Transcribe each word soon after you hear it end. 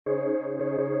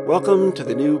Welcome to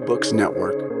the New Books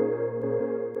Network.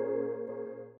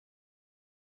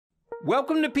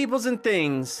 Welcome to Peoples and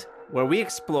Things, where we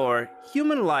explore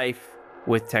human life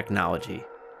with technology.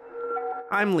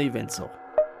 I'm Lee Vinsel.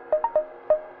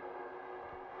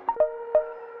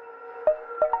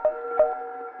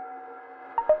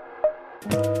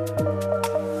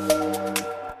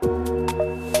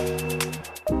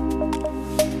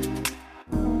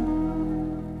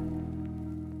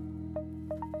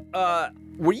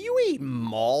 Were you a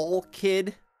mall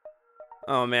kid?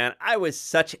 Oh man, I was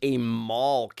such a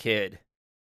mall kid.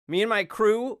 Me and my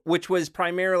crew, which was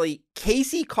primarily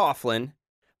Casey Coughlin,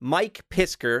 Mike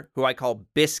Pisker, who I call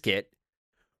Biscuit,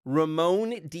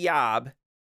 Ramon Diab,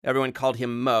 everyone called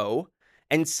him Mo,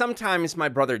 and sometimes my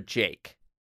brother Jake.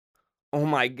 Oh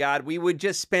my God, we would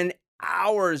just spend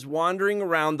hours wandering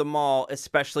around the mall,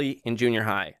 especially in junior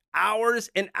high.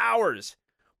 Hours and hours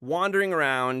wandering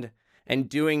around and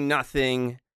doing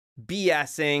nothing,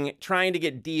 BSing, trying to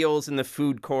get deals in the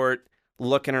food court,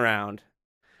 looking around.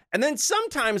 And then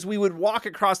sometimes we would walk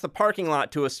across the parking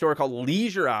lot to a store called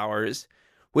Leisure Hours,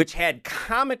 which had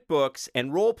comic books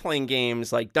and role-playing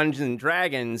games like Dungeons and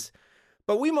Dragons,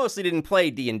 but we mostly didn't play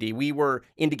D&D. We were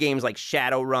into games like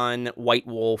Shadowrun, White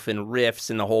Wolf, and Rifts,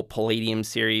 and the whole Palladium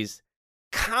series.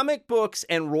 Comic books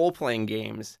and role-playing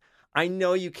games. I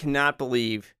know you cannot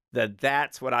believe that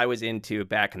that's what I was into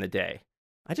back in the day.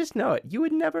 I just know it. You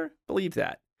would never believe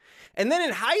that. And then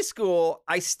in high school,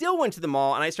 I still went to the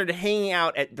mall and I started hanging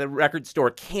out at the record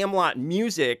store Camelot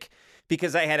Music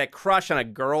because I had a crush on a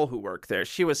girl who worked there.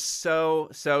 She was so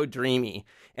dreamy.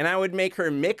 And I would make her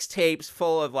mixtapes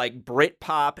full of like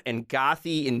Britpop and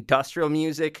gothy industrial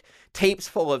music, tapes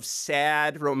full of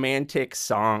sad romantic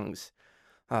songs.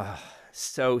 Oh,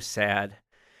 so sad.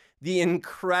 The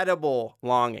incredible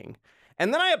longing.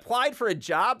 And then I applied for a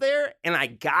job there and I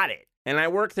got it. And I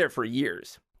worked there for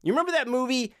years. You remember that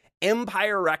movie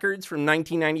Empire Records from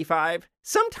 1995?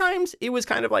 Sometimes it was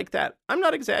kind of like that. I'm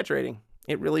not exaggerating.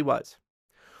 It really was.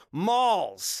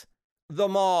 Malls. The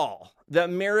mall. The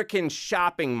American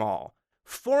shopping mall.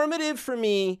 Formative for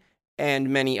me and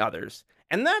many others.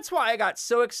 And that's why I got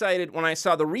so excited when I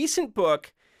saw the recent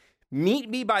book, Meet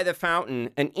Me by the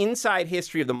Fountain, An Inside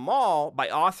History of the Mall by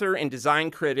author and design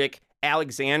critic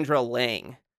Alexandra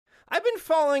Lang. I've been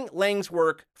following Lang's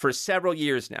work for several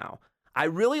years now. I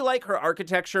really like her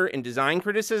architecture and design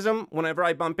criticism whenever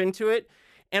I bump into it.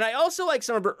 And I also like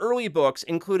some of her early books,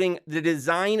 including The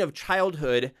Design of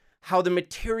Childhood, How the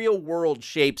Material World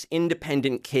Shapes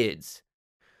Independent Kids.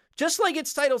 Just like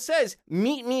its title says,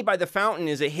 Meet Me by the Fountain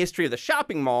is a history of the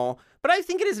shopping mall, but I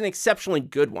think it is an exceptionally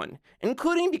good one,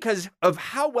 including because of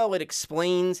how well it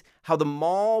explains how the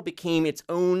mall became its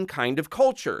own kind of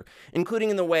culture,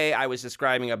 including in the way I was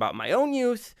describing about my own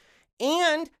youth,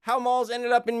 and how malls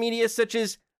ended up in media such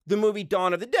as the movie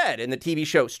Dawn of the Dead and the TV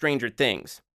show Stranger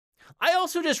Things. I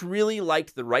also just really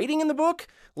liked the writing in the book.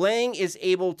 Lang is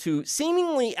able to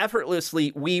seemingly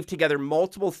effortlessly weave together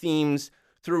multiple themes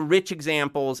through rich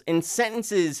examples and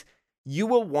sentences you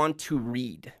will want to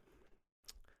read.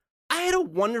 I had a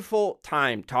wonderful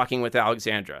time talking with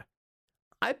Alexandra.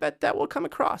 I bet that will come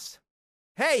across.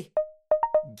 Hey,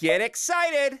 get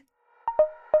excited!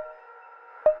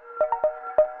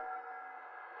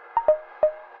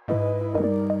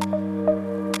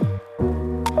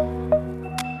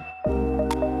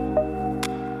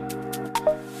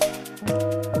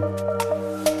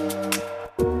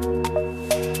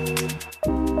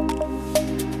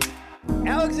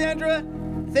 Alexandra,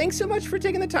 thanks so much for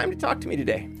taking the time to talk to me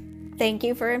today. Thank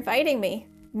you for inviting me.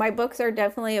 My books are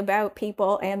definitely about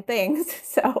people and things,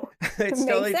 so it's it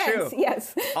totally makes sense. True.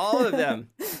 Yes. All of them.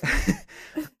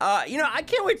 I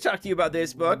can't wait to talk to you about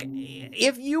this book.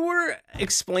 If you were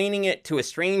explaining it to a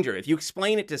stranger, if you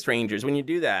explain it to strangers when you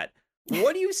do that,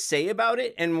 what do you say about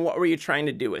it and what were you trying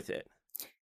to do with it?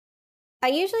 I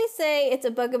usually say it's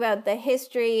a book about the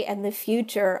history and the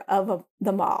future of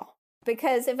the mall.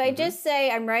 Because if I just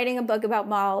say I'm writing a book about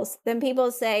malls, then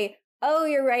people say, oh,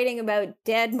 you're writing about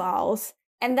dead malls.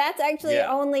 And that's actually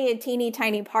only a teeny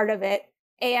tiny part of it.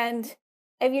 And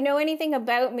if you know anything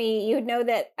about me, you'd know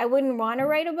that I wouldn't want to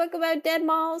write a book about dead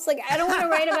malls. Like, I don't want to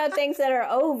write about things that are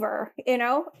over, you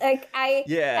know? Like, I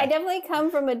definitely come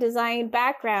from a design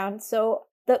background. So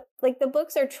the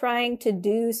books are trying to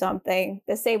do something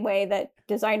the same way that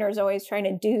designers are always trying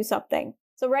to do something.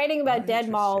 So writing about dead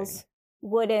malls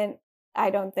wouldn't,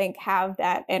 I don't think, have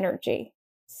that energy.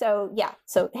 So yeah,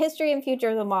 so history and future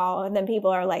of the mall. And then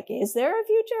people are like, is there a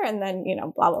future? And then,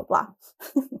 blah, blah, blah.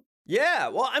 Yeah,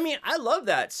 well, I mean, I love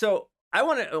that. So I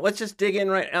want to, let's just dig in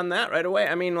right on that right away.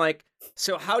 I mean, like,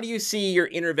 so how do you see your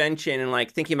intervention and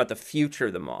like thinking about the future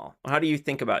of the mall? How do you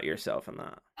think about yourself in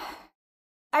that?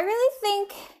 I really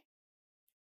think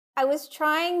I was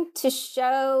trying to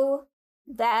show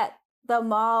that the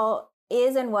mall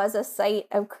is and was a site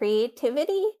of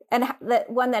creativity and that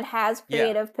one that has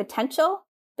creative potential.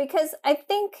 Because I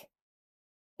think,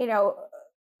 you know,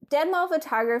 dead mall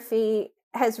photography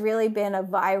has really been a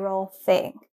viral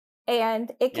thing.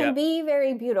 And it can be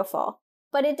very beautiful,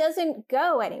 but it doesn't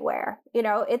go anywhere. You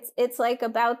know, it's like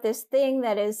about this thing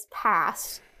that is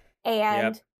past,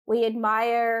 and we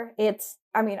admire its,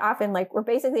 I mean, often like we're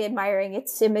basically admiring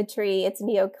its symmetry, its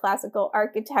neoclassical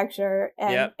architecture,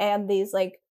 and these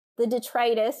like the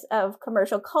detritus of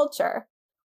commercial culture.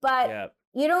 But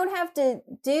you don't have to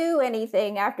do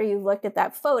anything after you've looked at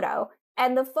that photo.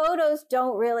 And the photos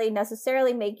don't really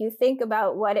necessarily make you think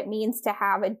about what it means to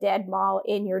have a dead mall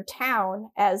in your town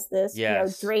as this you know,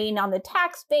 drain on the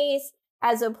tax base,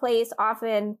 as a place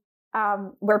often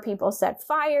where people set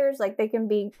fires. Like they can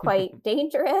be quite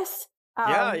dangerous.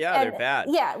 They're bad.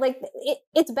 Yeah, like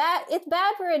it's bad. It's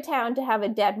bad for a town to have a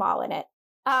dead mall in it.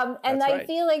 And I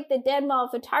feel like the dead mall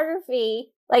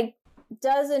photography, like,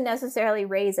 doesn't necessarily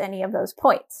raise any of those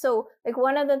points. So like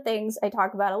one of the things I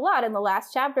talk about a lot in the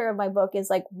last chapter of my book is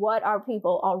like, what are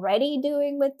people already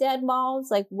doing with dead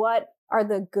malls? Like what are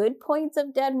the good points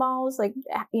of dead malls? Like,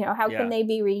 you know, how can they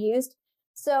be reused?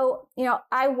 So, you know,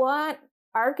 I want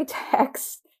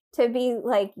architects to be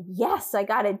like, yes, I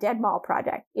got a dead mall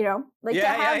project, you know, like to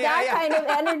have that kind of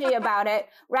energy about it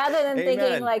rather than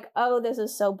thinking like, oh, this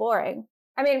is so boring.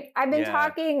 I mean, I've been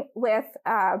talking with,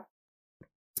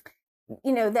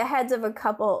 you know, the heads of a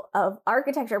couple of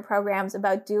architecture programs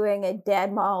about doing a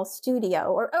dead mall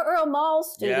studio or a mall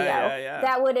studio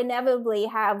that would inevitably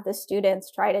have the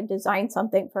students try to design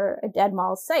something for a dead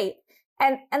mall site.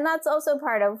 And that's also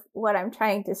part of what I'm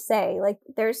trying to say. Like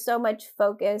there's so much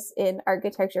focus in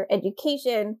architecture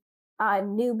education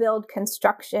on new build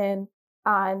construction,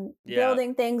 on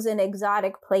building things in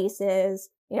exotic places,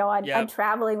 you know, on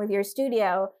traveling with your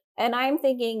studio. And I'm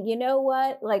thinking, you know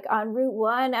what, like on Route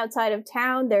 1 outside of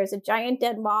town, there's a giant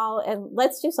dead mall, and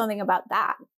let's do something about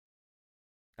that.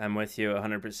 I'm with you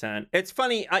 100%. It's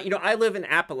funny, you know, I live in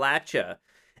Appalachia,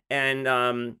 and,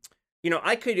 you know,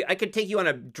 I could take you on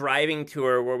a driving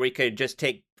tour where we could just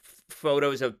take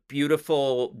photos of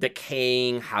beautiful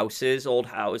decaying houses, old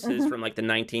houses from like the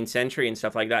 19th century and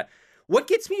stuff like that. What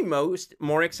gets me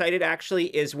more excited actually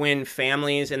is when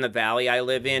families in the valley I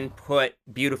live in put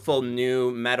beautiful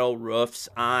new metal roofs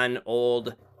on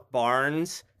old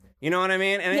barns. You know what I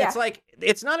mean? And it's like,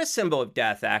 it's not a symbol of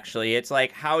death, actually. It's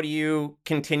like, how do you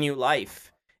continue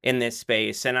life in this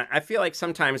space? And I feel like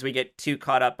sometimes we get too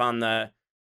caught up on the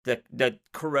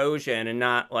corrosion and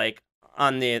not like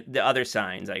on the other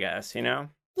signs, I guess, you know?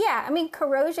 Yeah, I mean,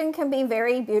 corrosion can be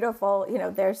very beautiful. You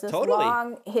know, there's this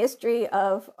long history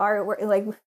of artwork. Like,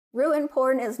 ruin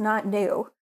porn is not new.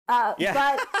 But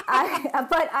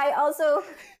I also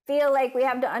feel like we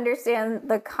have to understand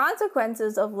the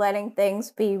consequences of letting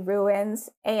things be ruins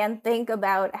and think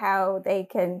about how they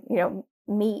can, you know,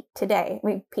 meet today. I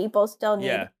mean, people still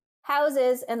need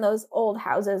houses, and those old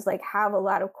houses like have a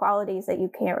lot of qualities that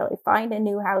you can't really find in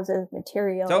new houses,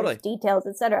 materials, details,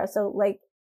 etc. So like,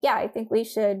 yeah, I think we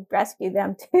should rescue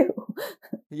them too.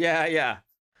 Yeah.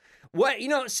 What, you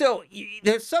know, so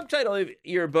the subtitle of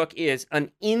your book is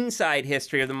An Inside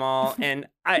History of the Mall. And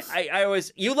I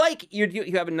always, you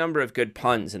have a number of good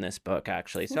puns in this book,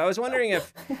 actually. So I was wondering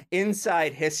if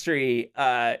inside history,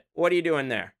 what are you doing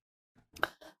there?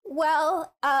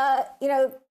 Well, you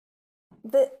know,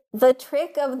 the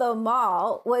trick of the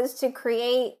mall was to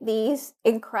create these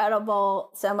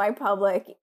incredible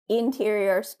semi-public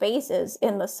interior spaces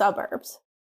in the suburbs.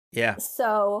 Yeah.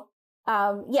 So,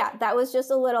 that was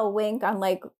just a little wink on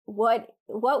like what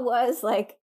was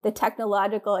like the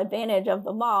technological advantage of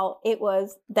the mall. It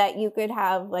was that you could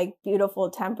have like beautiful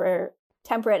temperate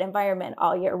environment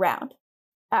all year round.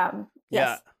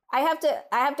 Yes. I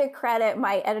have to credit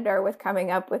my editor with coming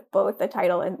up with both the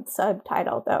title and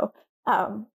subtitle though.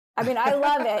 I mean, I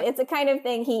love it. It's the kind of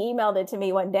thing he emailed it to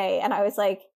me one day and I was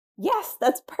like, yes,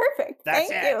 that's perfect.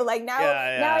 Thank you. Like now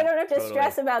I don't have to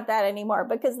stress about that anymore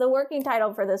because the working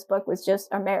title for this book was just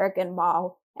American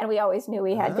Mall. And we always knew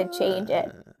we had to change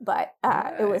it. But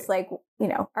it was like, you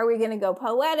know, are we going to go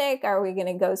poetic? Are we going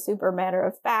to go super matter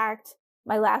of fact?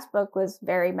 My last book was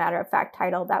very matter of fact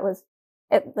title. That was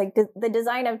like the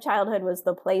Design of Childhood was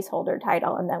the placeholder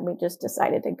title. And then we just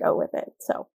decided to go with it.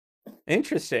 So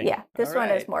interesting. Yeah, this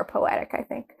one is more poetic, I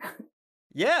think.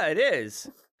 Yeah, it is.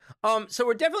 So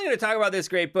we're definitely going to talk about this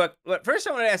great book. But first,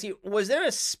 I want to ask you: was there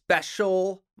a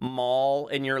special mall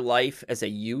in your life as a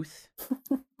youth?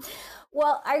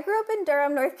 Well, I grew up in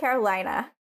Durham, North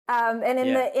Carolina. And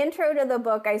in the intro to the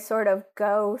book, I sort of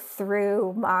go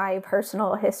through my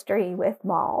personal history with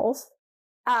malls.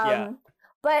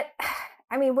 But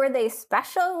I mean, were they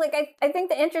special? Like, I think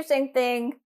the interesting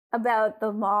thing about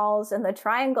the malls in the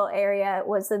Triangle area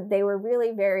was that they were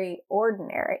really very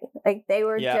ordinary. Like, they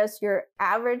were just your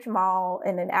average mall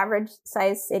in an average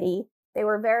sized city. They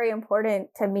were very important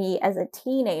to me as a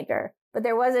teenager, but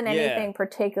there wasn't anything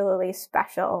particularly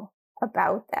special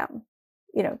about them.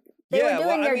 You know, they were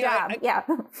doing their job.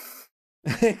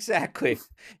 Exactly.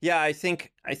 Yeah, I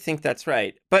think that's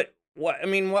right. But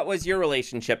what was your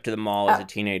relationship to the mall as a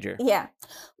teenager? Yeah.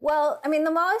 Well, I mean,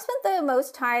 the mall I spent the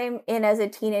most time in as a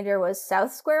teenager was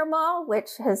South Square Mall, which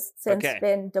has since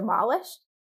been demolished.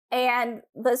 And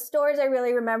the stores I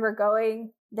really remember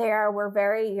going there were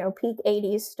very, peak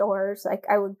 80s stores. Like,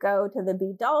 I would go to the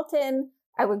B. Dalton,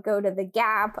 I would go to the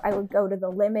Gap, I would go to the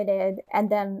Limited, and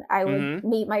then I would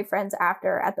meet my friends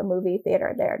after at the movie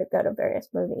theater there to go to various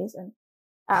movies. And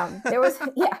there was,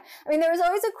 there was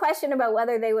always a question about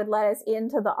whether they would let us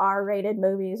into the R-rated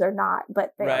movies or not,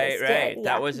 but they always did. Yeah.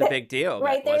 That was a big deal.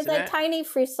 Right. There's a tiny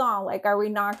frisson, like, are we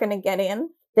not going to get in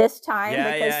this time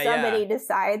because somebody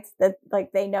decides that,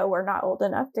 like, they know we're not old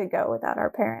enough to go without our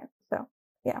parents. So,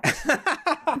 yeah.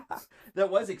 That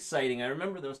was exciting. I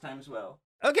remember those times well.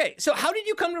 Okay, so how did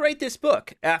you come to write this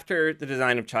book after The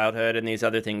Design of Childhood and these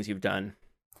other things you've done?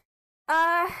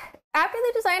 After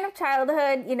The Design of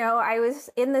Childhood, I was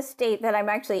in the state that I'm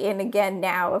actually in again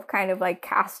now of kind of like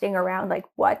casting around, like,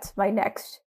 what's my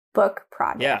next book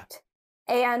project?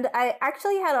 Yeah. And I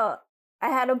actually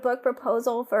had a book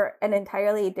proposal for an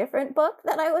entirely different book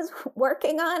that I was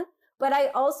working on, but I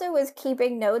also was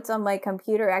keeping notes on my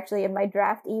computer, actually in my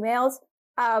draft emails,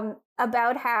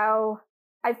 about how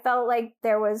I felt like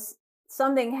there was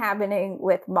something happening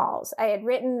with malls. I had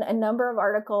written a number of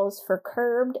articles for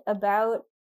Curbed about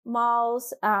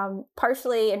malls,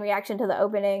 partially in reaction to the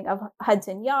opening of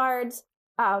Hudson Yards,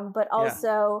 but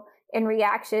also in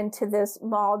reaction to this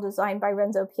mall designed by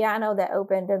Renzo Piano that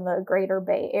opened in the Greater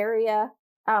Bay Area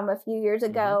a few years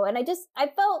ago. And I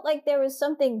felt like there was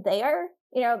something there.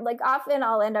 Like, often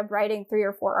I'll end up writing 3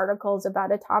 or 4 articles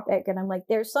about a topic, and I'm like,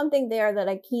 there's something there that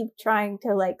I keep trying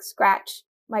to, like, scratch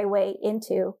my way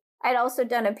into. I'd also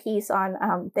done a piece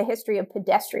on the history of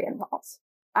pedestrian malls,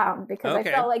 because I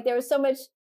felt like there was so much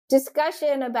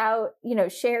discussion about,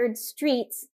 shared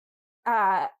streets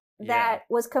that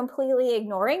was completely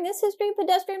ignoring this history of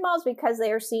pedestrian malls because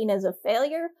they are seen as a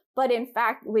failure. But in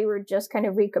fact, we were just kind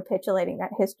of recapitulating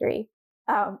that history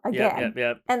again.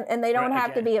 And they don't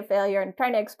have to be a failure, and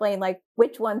trying to explain, like,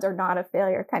 which ones are not a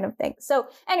failure kind of thing. So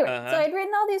anyway, so I'd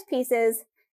written all these pieces,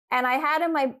 and I had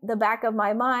in the back of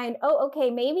my mind,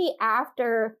 maybe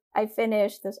after I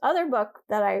finish this other book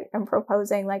that I am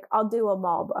proposing, like, I'll do a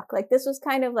mall book. Like, this was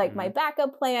kind of like my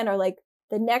backup plan, or like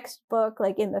the next book,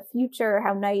 like, in the future.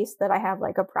 How nice that I have,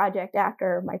 like, a project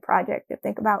after my project to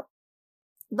think about.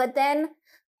 But then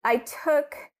I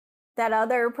took that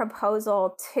other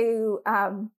proposal to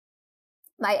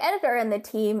my editor and the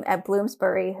team at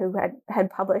Bloomsbury, who had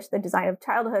published The Design of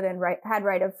Childhood and had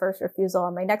right of first refusal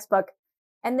on my next book.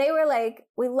 And they were like,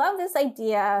 we love this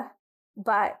idea,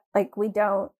 but, like, we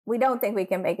don't think we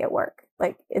can make it work.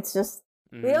 Like, it's just,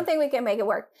 we don't think we can make it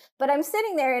work. But I'm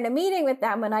sitting there in a meeting with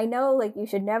them, and I know, like, you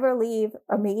should never leave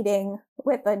a meeting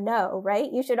with a no,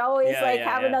 right? You should always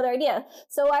have another idea.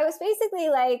 So I was basically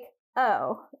like,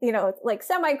 like,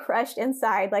 semi-crushed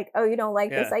inside, like, you don't like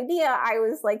this idea. I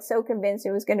was, like, so convinced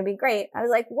it was going to be great. I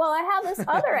was like, well, I have this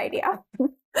other idea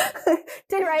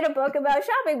to write a book about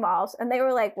shopping malls. And they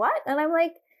were like, what? And I'm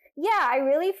like, yeah, I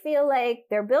really feel like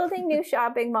they're building new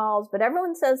shopping malls, but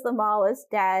everyone says the mall is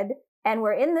dead. And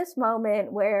we're in this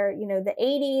moment where, the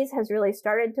 80s has really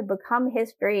started to become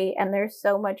history. And there's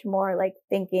so much more, like,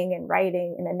 thinking and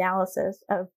writing and analysis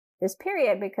of this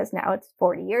period, because now it's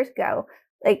 40 years ago.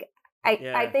 Like,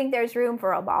 I think there's room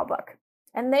for a mall book.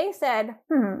 And they said,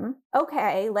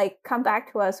 okay, like, come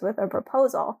back to us with a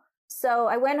proposal. So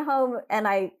I went home and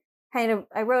I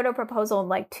wrote a proposal in,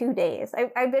 like, 2 days.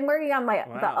 I've been working on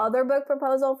the other book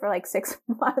proposal for, like, 6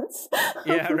 months.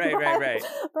 Yeah, right.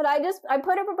 But I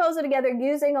put a proposal together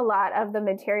using a lot of the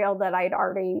material that I'd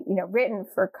already, written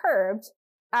for Curbed.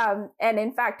 And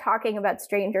in fact, talking about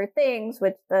Stranger Things,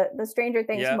 which the Stranger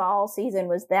Things mall season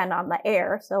was then on the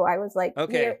air. So I was like,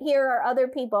 here are other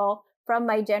people from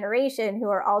my generation who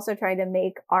are also trying to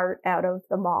make art out of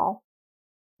the mall.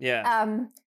 Yeah.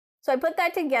 So I put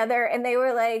that together, and they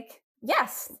were like,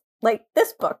 yes, like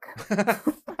this book.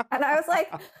 And I was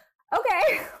like,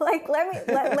 okay, like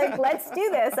let's do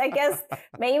this. I guess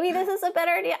maybe this is a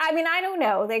better idea. I mean, I don't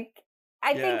know. Like,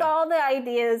 I think all the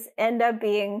ideas end up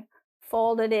being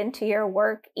folded into your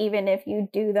work, even if you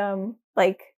do them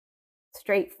like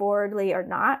straightforwardly or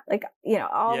not. Like,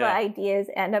 all the ideas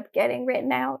end up getting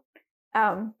written out.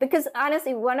 Because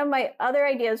honestly, one of my other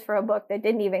ideas for a book that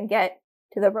didn't even get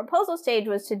to the proposal stage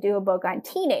was to do a book on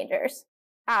teenagers.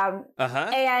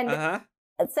 And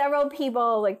several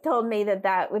people like told me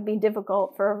that would be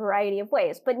difficult for a variety of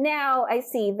ways. But now I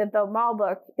see that the Mall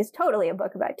book is totally a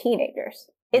book about teenagers.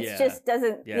 It just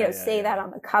doesn't, say that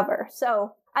on the cover.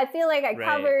 So I feel like I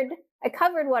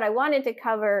covered what I wanted to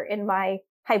cover in my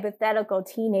hypothetical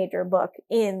teenager book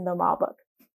in the Mall book.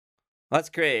 That's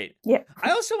great. Yeah.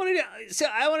 I also wanted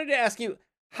to ask you,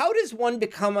 how does one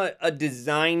become a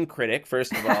design critic,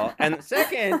 first of all? And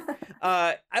second,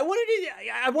 I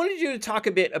wanted you to talk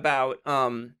a bit about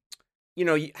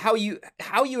how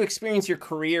you experience your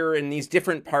career in these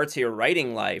different parts of your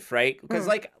writing life, right? Because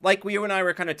like you and I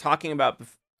were kind of talking about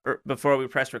before we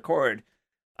pressed record,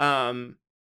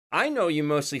 I know you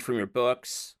mostly from your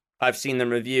books. I've seen them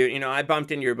reviewed. I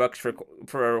bumped into your books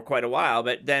for quite a while,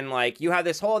 but then like you have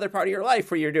this whole other part of your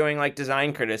life where you're doing like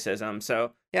design criticism.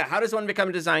 So yeah, how does one become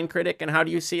a design critic, and how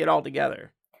do you see it all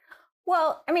together?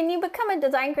 Well, I mean, you become a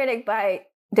design critic by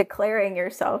declaring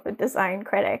yourself a design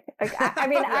critic. Like, I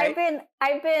mean, right.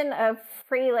 I've been a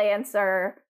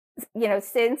freelancer,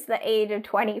 since the age of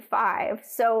 25.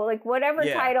 So like whatever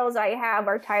titles I have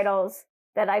are titles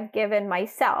that I've given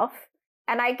myself.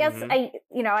 And I guess I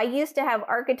used to have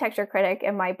architecture critic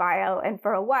in my bio, and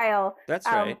for a while, that's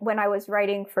right. When I was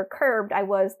writing for Curbed, I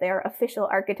was their official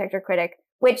architecture critic.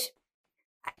 Which,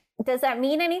 does that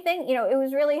mean anything? It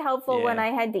was really helpful when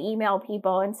I had to email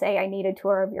people and say I need a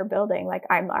tour of your building. Like,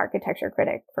 I'm the architecture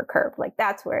critic for Curbed. Like,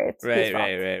 that's where it's useful.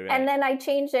 Right. And then I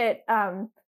changed it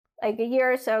like a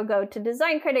year or so ago to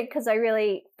design critic, because I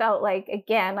really felt like,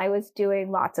 again, I was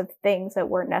doing lots of things that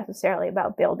weren't necessarily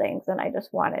about buildings, and I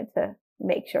just wanted to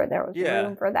make sure there was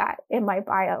room for that in my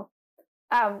bio.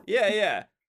 But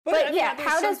I mean,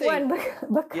 how does one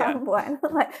become one?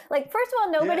 Like, first of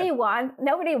all, nobody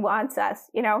wants us,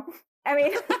 I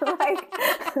mean, like,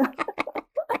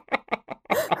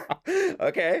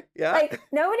 okay, yeah. Like,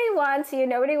 nobody wants you,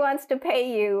 nobody wants to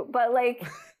pay you, but like,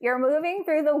 you're moving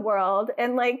through the world,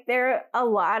 and like, there are a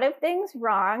lot of things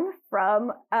wrong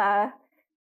from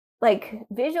like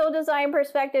visual design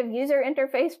perspective, user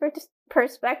interface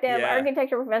perspective,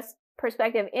 architecture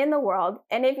perspective in the world.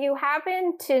 And if you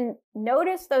happen to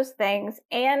notice those things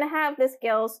and have the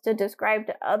skills to describe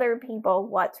to other people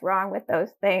what's wrong with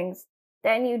those things,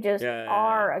 then you just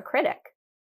are a critic.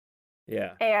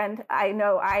 Yeah. And I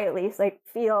know I at least like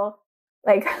feel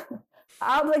like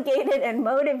obligated and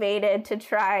motivated to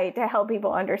try to help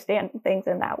people understand things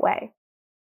in that way.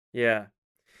 Yeah.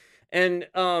 And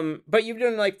but you've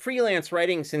done like freelance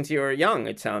writing since you were young,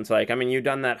 it sounds like. I mean, you've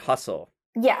done that hustle.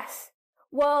 Yes.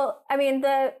 Well, I mean,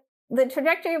 the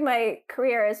trajectory of my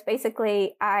career is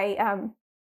basically I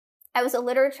was a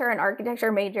literature and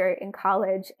architecture major in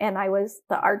college, and I was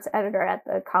the arts editor at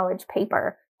the college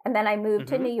paper. And then I moved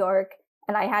to New York,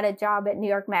 and I had a job at New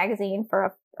York Magazine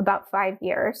for about 5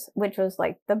 years, which was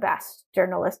like the best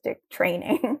journalistic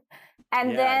training.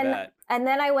 And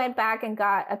then I went back and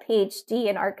got a PhD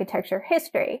in architecture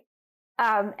history.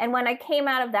 And when I came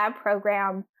out of that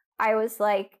program, I was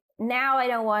like, now I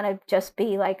don't want to just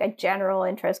be like a general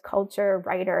interest culture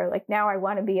writer. Like, now I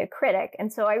want to be a critic.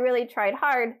 And so I really tried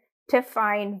hard to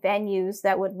find venues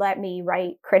that would let me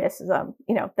write criticism,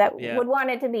 that would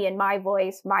want it to be in my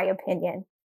voice, my opinion,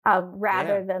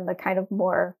 rather than the kind of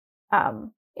more,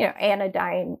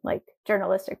 anodyne, like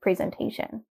journalistic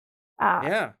presentation.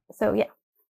 So, yeah.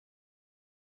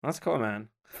 That's cool, man.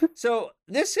 So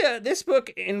this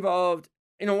book involved,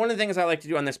 one of the things I like to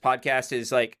do on this podcast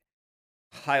is like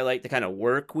highlight the kind of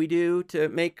work we do to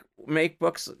make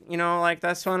books, like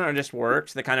this one, or just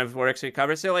works, the kind of works we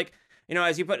cover. So like,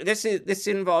 as you put this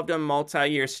involved a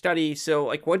multi-year study. So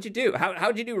like, what'd you do?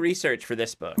 How'd you do research for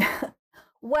this book?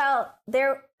 Well,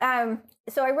 so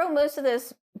I wrote most of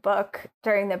this book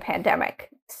during the pandemic.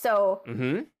 So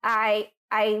I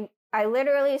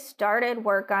literally started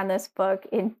work on this book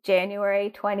in January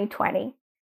 2020.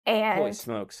 And holy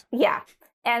smokes. Yeah.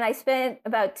 And I spent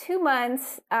about 2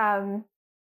 months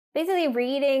basically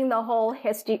reading the whole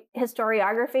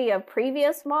historiography of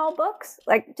previous Mall books,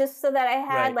 like just so that I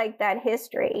had like that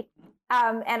history.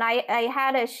 And I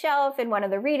had a shelf in one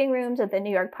of the reading rooms at the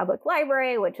New York Public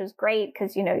Library, which was great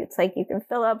because, it's like you can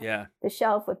fill up the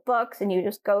shelf with books and you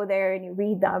just go there and you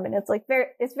read them. And it's like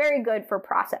it's very good for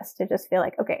process to just feel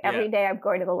like, okay, every day I'm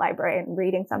going to the library and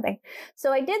reading something.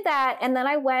 So I did that. And then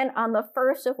I went on the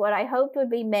first of what I hoped would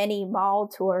be many mall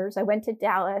tours. I went to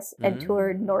Dallas and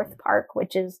toured North Park,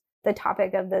 which is the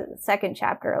topic of the second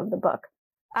chapter of the book.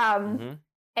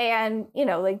 And,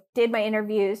 did my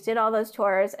interviews, did all those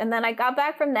tours. And then I got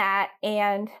back from that.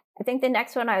 And I think the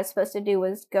next one I was supposed to do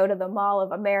was go to the Mall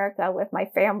of America with my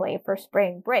family for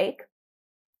spring break.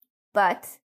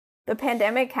 But the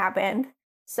pandemic happened.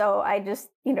 So I just,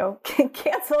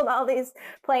 canceled all these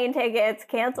plane tickets,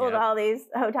 canceled all these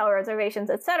hotel reservations,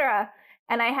 etc.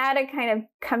 And I had to kind of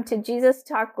come to Jesus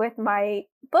talk with my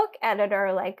book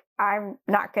editor, like, I'm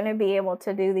not going to be able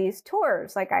to do these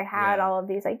tours. Like, I had all of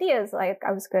these ideas, like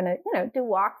I was going to, do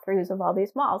walkthroughs of all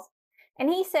these malls. And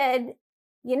he said,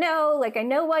 I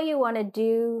know why you want to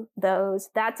do those.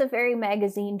 That's a very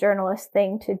magazine journalist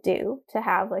thing to do, to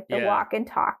have like the walk and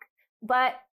talk.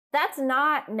 But that's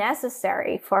not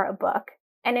necessary for a book.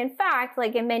 And in fact,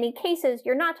 like in many cases,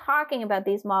 you're not talking about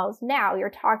these malls now.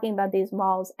 You're talking about these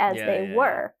malls as they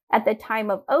were at the time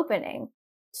of opening.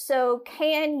 So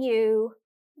can you,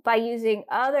 by using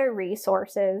other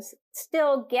resources,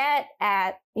 still get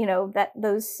at, that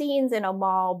those scenes in a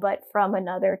mall, but from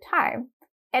another time?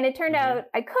 And it turned out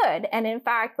I could. And in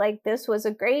fact, like this was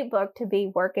a great book to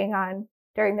be working on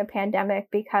during the pandemic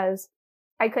because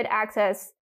I could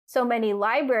access so many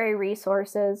library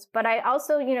resources, but I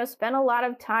also, spent a lot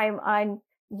of time on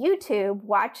YouTube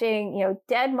watching,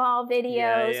 dead mall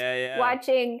videos,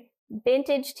 watching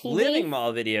vintage TV. Living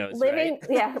mall videos,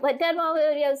 like dead mall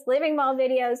videos, living mall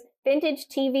videos, vintage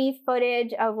TV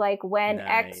footage of like when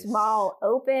X mall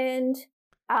opened.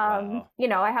 I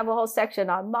have a whole section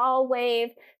on Mall Wave.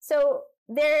 So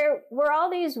there were all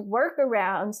these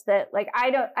workarounds that like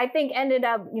I think ended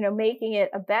up, making it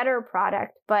a better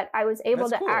product, but I was able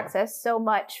to access so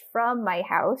much from my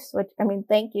house, which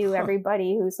thank you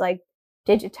everybody who's like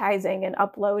digitizing and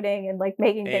uploading and like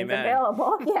making things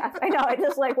available. Yeah, I know. I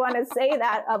just like want to say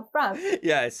that up front.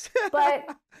 Yes.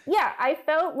 But yeah, I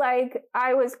felt like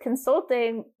I was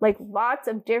consulting like lots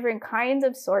of different kinds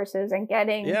of sources and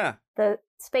getting the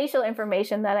spatial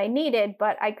information that I needed,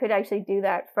 but I could actually do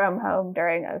that from home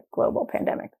during a global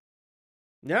pandemic.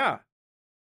 Yeah.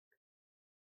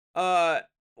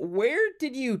 Where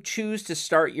did you choose to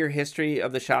start your history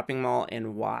of the shopping mall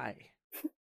and why?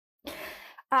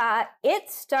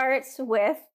 It starts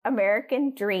with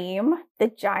American Dream, the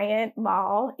giant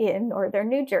mall in northern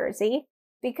New Jersey,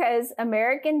 because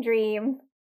American Dream,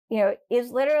 is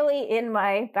literally in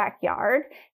my backyard.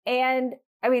 And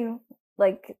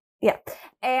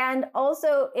and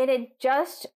also it had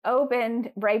just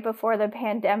opened right before the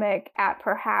pandemic at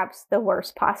perhaps the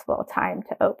worst possible time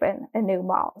to open a new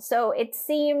mall. So it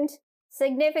seemed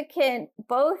significant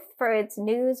both for its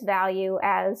news value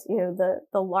as, the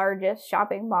largest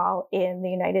shopping mall in the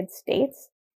United States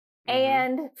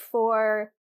and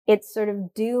for its sort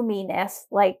of doominess,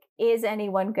 like, is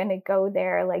anyone going to go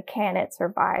there? Like, can it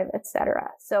survive, etc.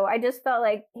 So I just felt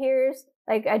like here's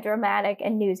like a dramatic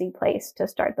and newsy place to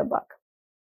start the book.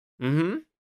 And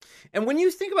when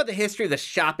you think about the history of the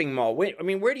shopping mall,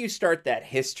 where do you start that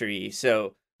history?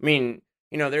 So,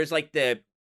 there's like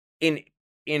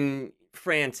in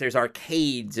France, there's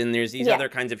arcades and there's these other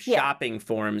kinds of shopping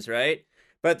forms, right?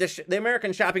 But the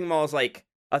American shopping mall is like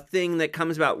a thing that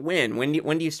comes about when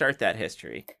do you start that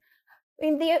history?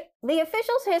 The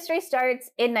official history starts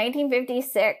in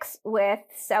 1956 with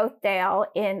Southdale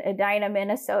in Edina,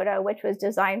 Minnesota, which was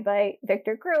designed by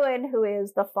Victor Gruen, who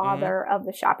is the father of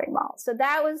the shopping mall. So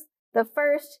that was the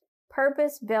first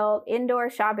purpose-built indoor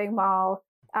shopping mall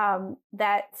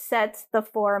that sets the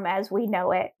form as we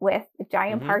know it, with a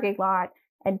giant parking lot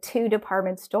and 2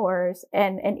 department stores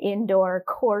and an indoor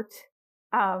court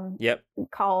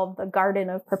called the Garden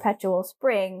of Perpetual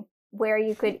Spring, where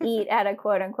you could eat at a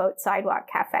quote-unquote sidewalk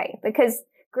cafe. Because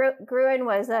Gruen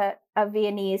was a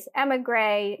Viennese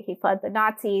emigre. He fled the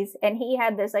Nazis, and he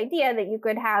had this idea that you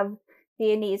could have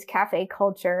Viennese cafe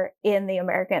culture in the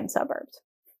American suburbs.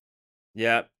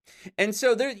 Yeah. And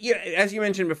so there, as you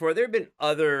mentioned before, there have been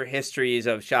other histories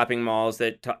of shopping malls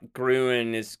that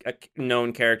Gruen is a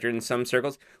known character in some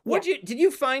circles. Did you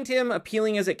find him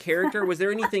appealing as a character? Was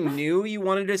there anything new you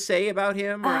wanted to say about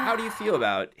him, or how do you feel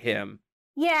about him?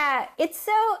 Yeah, it's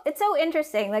so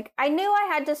interesting. Like, I knew I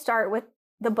had to start with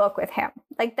the book with him.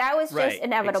 Like that was just Right,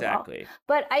 inevitable. exactly.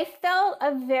 But I felt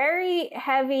a very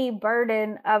heavy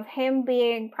burden of him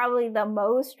being probably the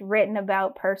most written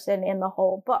about person in the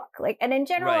whole book. Like, and in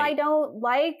general, I Right. don't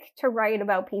like to write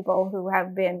about people who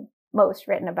have been most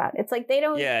written about. It's like they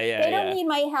don't Yeah. need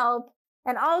my help.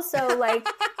 And also, like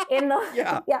in the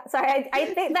Yeah. sorry, I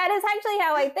think that is actually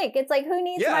how I think. It's like, who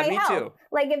needs Yeah, my me help? too.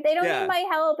 Like if they don't Yeah. need my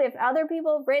help, if other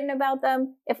people have written about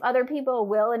them, if other people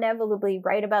will inevitably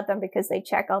write about them because they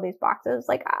check all these boxes,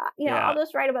 like I'll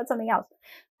just write about something else.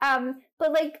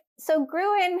 But like so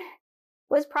Gruen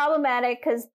was problematic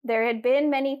because there had been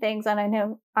many things on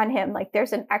him. Like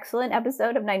there's an excellent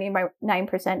episode of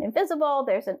 99% Invisible.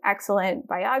 There's an excellent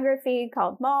biography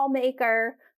called Mall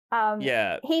Maker.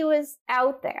 Yeah. He was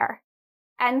out there.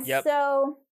 And Yep.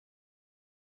 so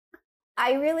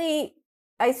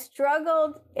I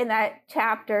struggled in that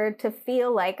chapter to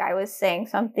feel like I was saying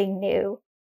something new.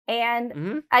 And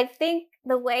hmm I think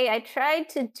the way I tried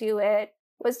to do it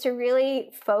was to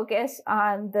really focus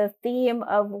on the theme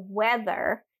of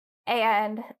weather.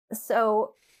 And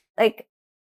so, like,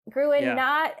 Gruen Yeah.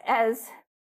 not as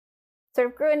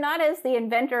the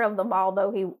inventor of the mall,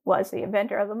 though he was the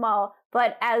inventor of the mall,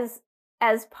 but as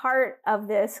part of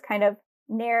this kind of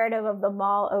narrative of the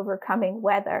mall overcoming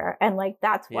weather, and like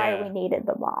that's why we Yeah. needed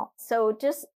the mall. So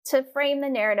just to frame the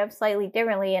narrative slightly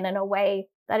differently and in a way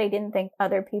that I didn't think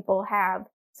other people have.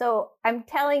 So I'm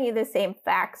telling you the same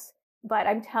facts, but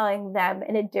I'm telling them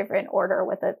in a different order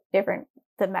with a different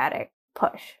thematic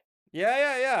push.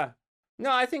 Yeah.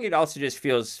 No, I think it also just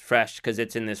feels fresh because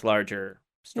it's in this larger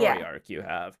story Yeah. arc you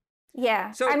have.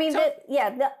 Yeah. So I mean, tell- the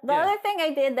Yeah. other thing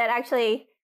I did that actually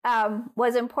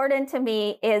was important to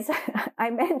me is I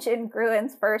mentioned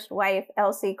Gruen's first wife,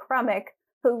 Elsie Krummick,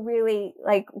 who really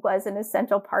like was an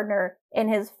essential partner in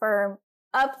his firm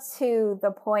up to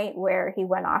the point where he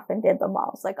went off and did the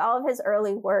malls. Like all of his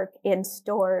early work in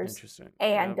stores Interesting.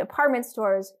 and Yeah. department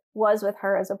stores was with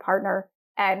her as a partner.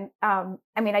 And I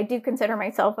mean, I do consider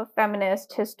myself a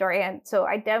feminist historian, so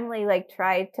I definitely like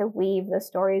tried to weave the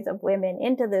stories of women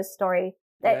into this story.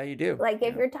 That, Yeah, you do. like,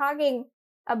 if Yeah. you're talking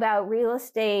about real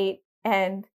estate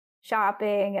and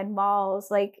shopping and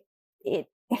malls, like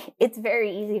it's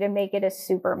very easy to make it a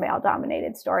super male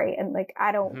dominated story. And like,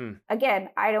 I don't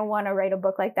want to write a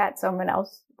book like that. Someone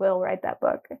else will write that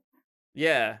book.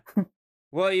 Yeah.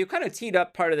 Well, you kind of teed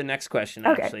up part of the next question,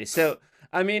 Okay. actually. So,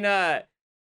 I mean, I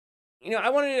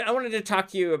wanted to talk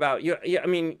to you about you. I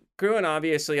mean, Gruen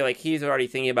obviously, like, he's already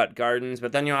thinking about gardens,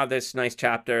 but then you have this nice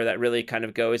chapter that really kind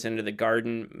of goes into the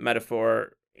garden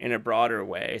metaphor in a broader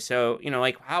way. So,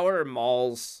 like, how are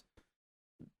malls?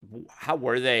 How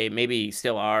were they? Maybe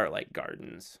still are like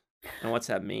gardens, and what's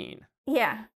that mean?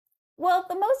 Yeah. Well,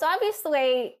 the most obvious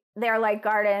way they're like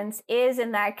gardens is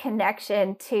in that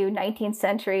connection to 19th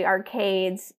century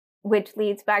arcades, which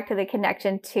leads back to the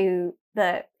connection to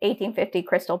the 1850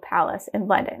 Crystal Palace in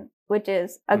London, which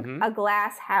is a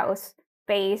glass house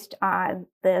based on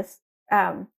this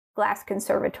glass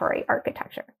conservatory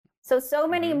architecture. So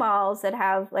many malls that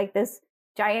have like this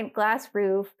giant glass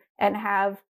roof and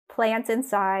have plants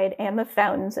inside and the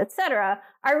fountains, etc.,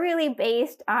 are really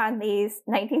based on these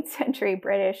 19th century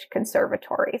British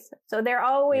conservatories. So they're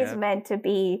always meant to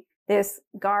be this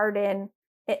garden,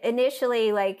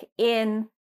 initially like in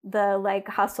the like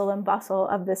hustle and bustle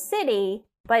of the city,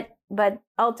 but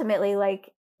ultimately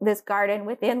like this garden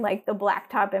within like the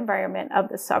blacktop environment of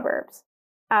the suburbs.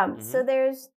 So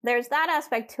there's that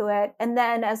aspect to it. And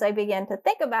then as I began to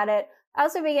think about it, I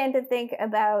also began to think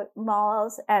about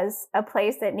malls as a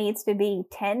place that needs to be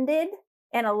tended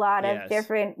in a lot of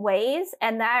different ways.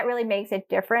 And that really makes it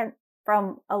different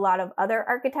from a lot of other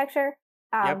architecture.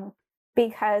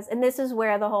 Because, and this is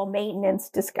where the whole maintenance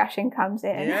discussion comes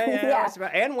in. Yeah.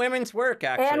 And women's work,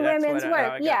 actually. And women's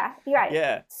work. Yeah, you're right.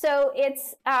 Yeah. So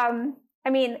it's, I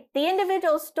mean, the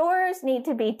individual stores need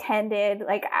to be tended.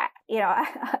 Like,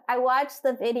 I watched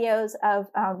the videos of,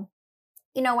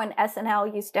 when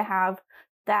SNL used to have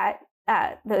that,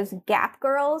 those Gap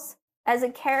Girls as a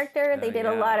character. They did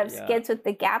a lot of skits with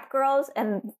the Gap Girls,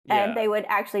 and they would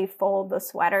actually fold the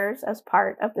sweaters as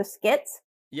part of the skits.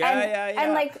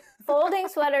 And like folding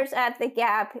sweaters at the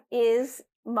Gap is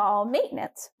mall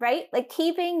maintenance, right? Like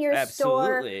keeping your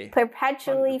store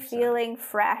perpetually 100%. feeling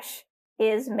fresh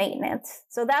is maintenance.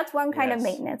 So that's one kind of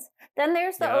maintenance. Then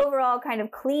there's the overall kind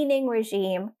of cleaning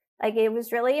regime. Like it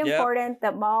was really important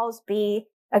that malls be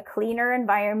a cleaner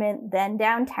environment than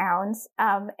downtowns.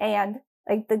 And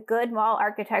like the good mall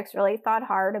architects really thought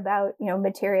hard about,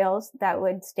 materials that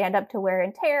would stand up to wear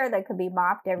and tear, that could be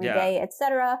mopped every day,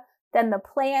 etc. Then the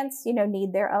plants,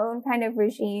 need their own kind of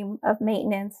regime of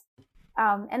maintenance.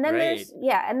 And then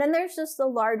Right. there's just the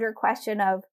larger question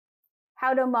of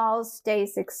how do malls stay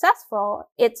successful?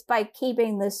 It's by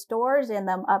keeping the stores in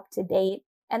them up to date.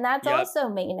 And that's Yep. also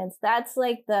maintenance. That's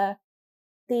like the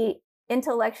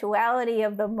intellectuality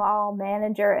of the mall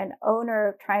manager and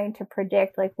owner trying to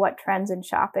predict like what trends in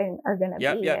shopping are going to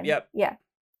Yep. be Yep. and Yep.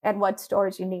 and what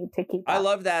stores you need to keep I up.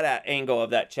 love that angle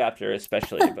of that chapter,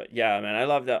 especially. But yeah, man, I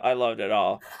loved it. I loved it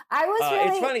all. I was really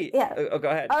It's funny. yeah. Oh, go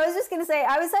ahead. I was just gonna say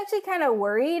I was actually kind of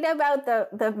worried about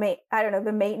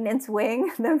the maintenance wing,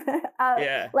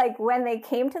 Yeah. like when they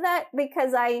came to that,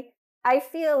 because I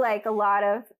feel like a lot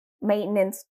of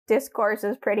maintenance discourse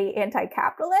is pretty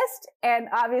anti-capitalist, and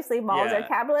obviously malls are Yeah.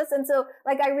 capitalist, and so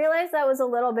like I realized that was a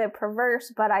little bit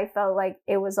perverse, but I felt like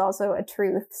it was also a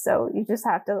truth. So you just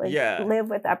have to like Yeah. live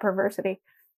with that perversity.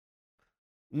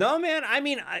 No, man. I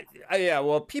mean, yeah.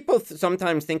 Well, people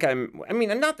sometimes think I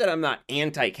mean, not that I'm not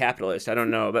anti-capitalist. I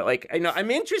don't know, but like, I know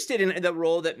I'm interested in the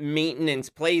role that maintenance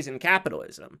plays in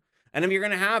capitalism. And if you're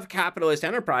going to have capitalist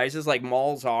enterprises like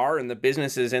malls are, and the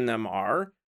businesses in them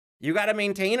are, you got to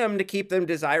maintain them to keep them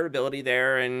desirability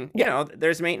there, and you know,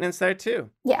 there's maintenance there too.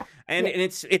 Yeah. And Yeah. and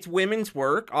it's women's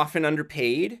work, often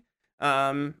underpaid.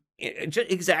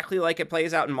 Exactly like it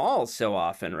plays out in malls so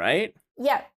often, right?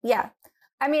 Yeah.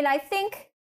 I mean, I think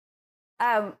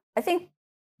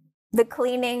the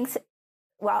cleanings.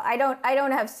 Well, I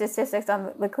don't have statistics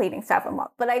on the cleaning staff in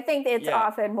malls, but I think it's Yeah.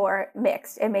 often more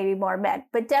mixed and maybe more men.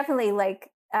 But definitely,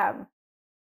 like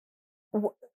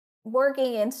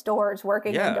working in stores,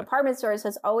 working in Yeah. department stores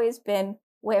has always been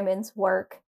women's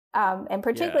work, and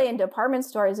particularly in department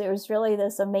stores, it was really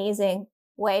this amazing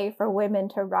way for women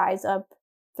to rise up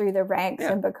through the ranks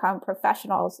Yeah. and become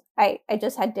professionals. I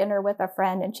just had dinner with a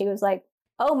friend, and she was like,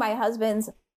 "Oh, my husband's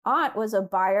aunt was a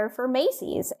buyer for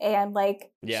Macy's, and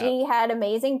like Yeah. she had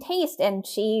amazing taste, and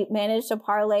she managed to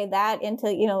parlay that into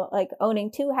like owning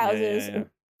two houses yeah.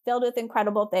 filled with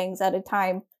incredible things at a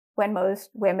time when most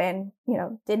women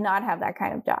did not have that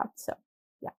kind of job." So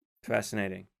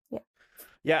Fascinating. Yeah.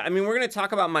 Yeah, I mean, we're going to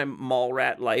talk about my mall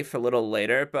rat life a little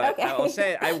later, but Okay. I'll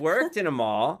say I worked in a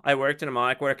mall. I worked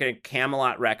at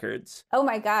Camelot Records. oh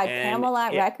my god, And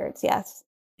Camelot Records, yes.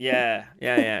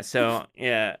 Yeah. So,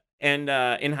 yeah. And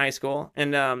in high school.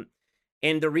 And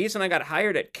the reason I got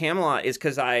hired at Camelot is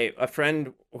because a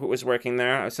friend who was working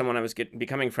there, someone I was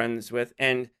becoming friends with,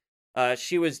 and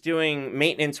she was doing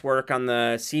maintenance work on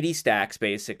the CD stacks,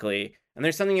 basically. And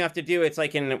there's something you have to do. It's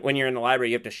like when you're in the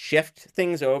library, you have to shift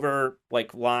things over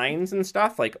like lines and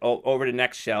stuff, like over to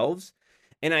next shelves.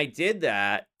 And I did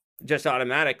that just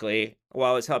automatically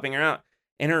while I was helping her out.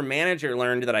 And her manager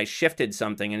learned that I shifted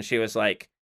something, and she was like,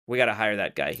 "We got to hire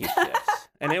that guy. He shifts."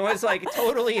 And it was like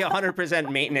totally 100%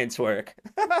 maintenance work.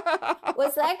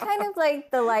 Was that kind of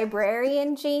like the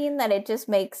librarian gene, that it just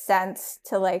makes sense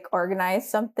to like organize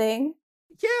something?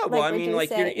 Yeah, well, Like, I would mean, you like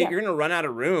say- you're gonna run out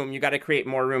of room. You got to create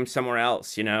more room somewhere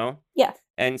else, you know. Yeah.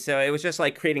 And so it was just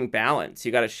like creating balance.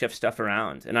 You got to shift stuff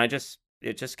around, and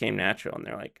it just came natural. And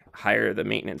they're like, hire the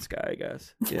maintenance guy, I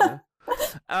guess. Yeah.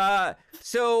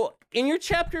 So in your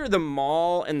chapter, the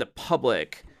mall and the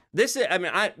public, this is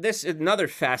another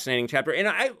fascinating chapter. And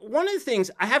one of the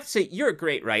things I have to say, you're a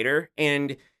great writer,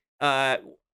 and I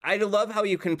love how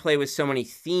you can play with so many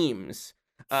themes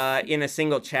in a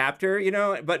single chapter,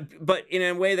 but in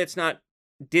a way that's not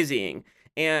dizzying.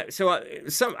 And so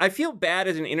I feel bad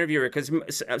as an interviewer because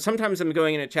sometimes I'm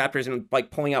going into chapters and like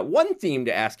pulling out one theme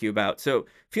to ask you about. So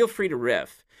feel free to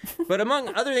riff. But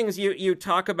among other things, you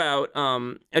talk about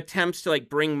attempts to like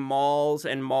bring malls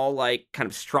and mall-like kind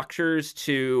of structures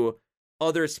to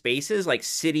other spaces like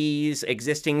cities,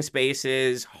 existing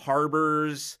spaces,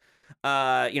 harbors.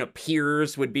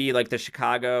 Piers would be like the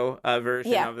Chicago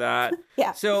version of that.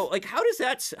 Yeah. So like, how does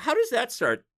that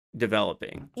start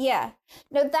developing? Yeah.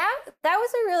 No, that was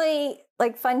a really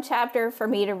like fun chapter for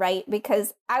me to write,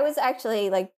 because I was actually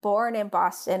like born in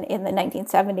Boston in the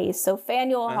 1970s. So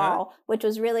Faneuil Hall, which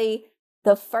was really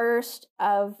the first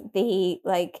of the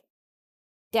like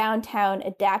downtown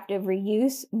adaptive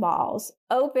reuse malls,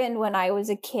 opened when I was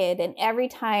a kid, and every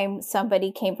time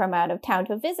somebody came from out of town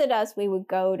to visit us, we would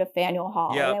go to Faneuil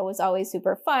Hall. Yep. And it was always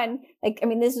super fun. Like, I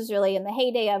mean, this was really in the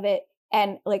heyday of it,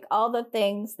 and like all the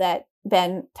things that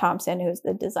Ben Thompson, who's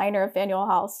the designer of Faneuil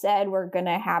Hall, said were going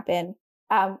to happen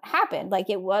happened. Like,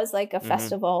 it was like a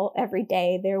festival every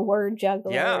day. There were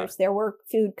jugglers, there were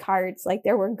food carts, like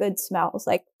there were good smells.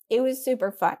 Like, it was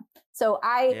super fun. So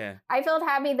I felt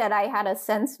happy that I had a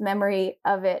sense memory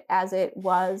of it as it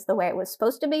was, the way it was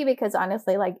supposed to be, because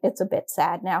honestly, like, it's a bit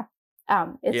sad now.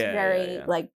 It's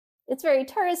like, it's very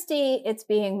touristy. It's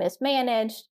being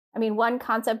mismanaged. I mean, one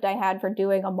concept I had for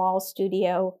doing a mall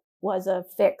studio was a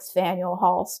fixed Faneuil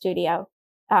Hall studio.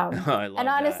 I love and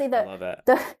honestly, that. I love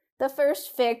that. the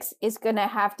first fix is going to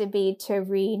have to be to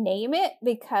rename it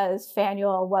because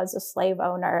Faneuil was a slave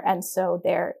owner, and so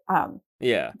there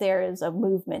is a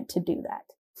movement to do that.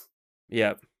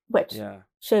 Yep. Which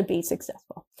should be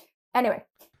successful. Anyway,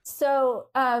 so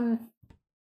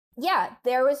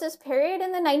there was this period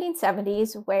in the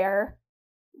 1970s where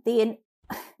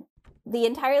the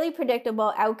entirely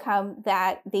predictable outcome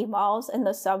that the malls in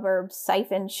the suburbs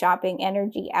siphoned shopping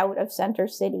energy out of center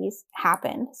cities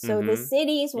happened. So the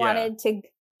cities wanted to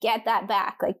get that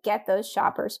back, like get those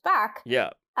shoppers back.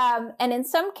 Yeah. And in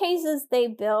some cases, they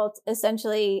built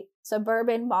essentially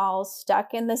suburban malls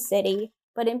stuck in the city.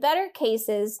 But in better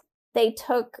cases, they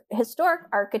took historic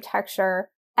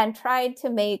architecture and tried to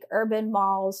make urban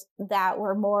malls that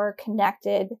were more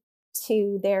connected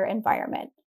to their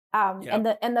environment. And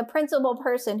the principal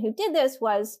person who did this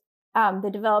was the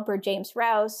developer James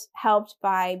Rouse, helped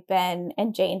by Ben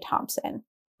and Jane Thompson,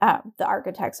 the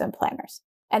architects and planners.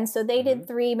 And so they did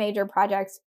 3 major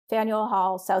projects: Faneuil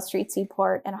Hall, South Street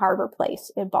Seaport, and Harbor Place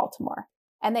in Baltimore.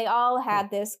 And they all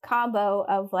had this combo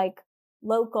of like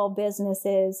local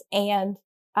businesses and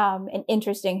an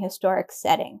interesting historic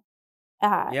setting.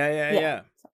 Yeah.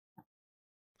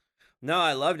 No,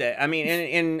 I loved it. I mean,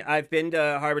 and I've been to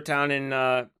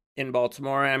Harbortown in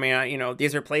Baltimore. I mean,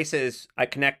 these are places I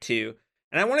connect to,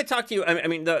 and I want to talk to you. I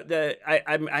mean, I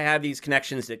have these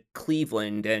connections to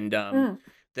Cleveland and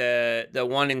the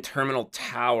one in Terminal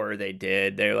Tower.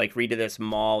 They're like redid this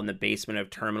mall in the basement of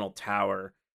Terminal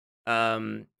Tower.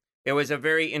 It was a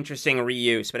very interesting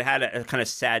reuse, but it had a kind of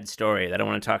sad story that I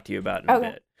want to talk to you about in a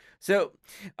bit. So,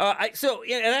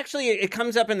 and actually, it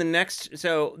comes up in the next.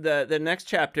 So the next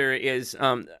chapter is,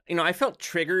 I felt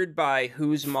triggered by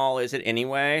Whose Mall Is It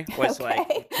Anyway? Was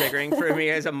like triggering for me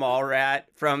as a mall rat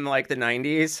from like the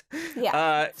 90s.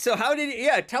 Yeah. So how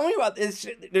did tell me about this?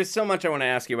 There's so much I want to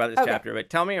ask you about this chapter, but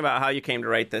tell me about how you came to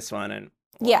write this one and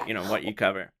what you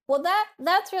cover. Well,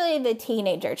 that's really the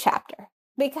teenager chapter,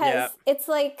 because it's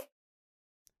like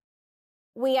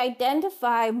we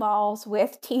identify malls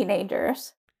with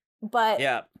teenagers.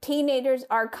 But teenagers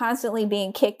are constantly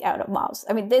being kicked out of malls.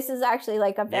 I mean, this is actually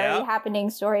like a very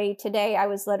happening story. Today, I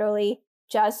was literally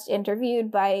just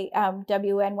interviewed by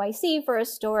WNYC for a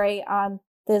story on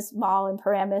this mall in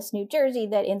Paramus, New Jersey,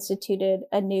 that instituted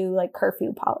a new like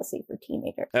curfew policy for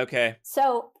teenagers. Okay.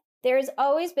 So there's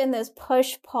always been this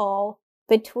push-pull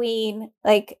between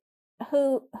like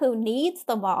who needs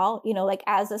the mall, like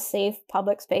as a safe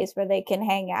public space where they can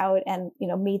hang out and,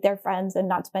 meet their friends and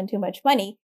not spend too much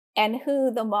money, and who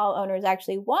the mall owners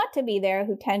actually want to be there,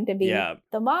 who tend to be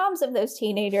the moms of those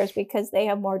teenagers because they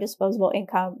have more disposable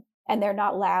income and they're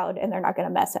not loud and they're not going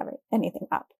to mess anything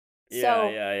up.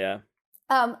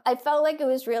 I felt like it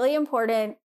was really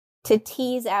important to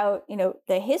tease out,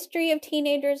 the history of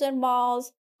teenagers and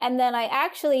malls. And then I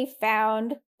actually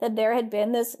found that there had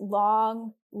been this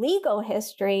long legal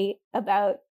history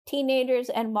about teenagers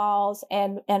and malls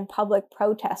and public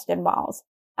protest in malls.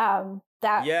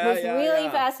 That was really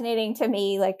fascinating to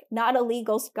me, like not a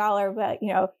legal scholar, but,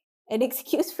 an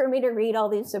excuse for me to read all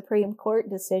these Supreme Court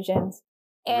decisions.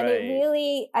 And it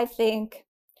really, I think,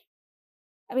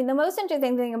 the most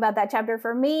interesting thing about that chapter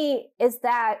for me is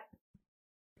that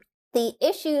the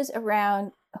issues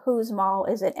around whose mall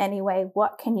is it anyway,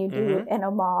 what can you do in a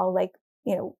mall, like,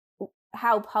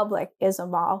 how public is a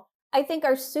mall, I think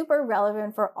are super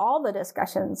relevant for all the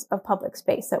discussions of public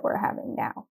space that we're having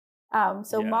now.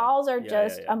 Malls are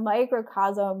just a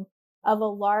microcosm of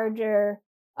larger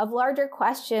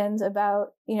questions about,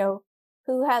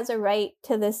 who has a right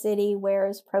to the city, where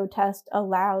is protest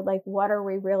allowed, like what are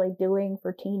we really doing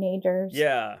for teenagers?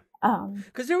 Yeah.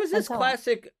 Because there was this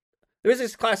classic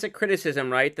criticism,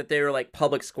 right, that they were like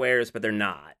public squares, but they're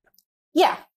not.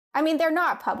 Yeah. They're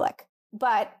not public,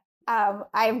 but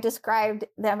I've described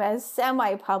them as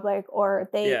semi-public, or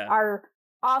they are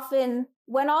often,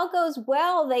 when all goes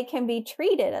well, they can be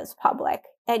treated as public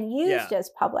and used as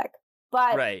public.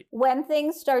 But when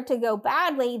things start to go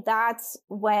badly, that's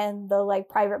when the like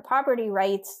private property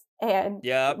rights and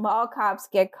mall cops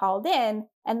get called in.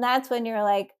 And that's when you're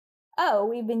like, oh,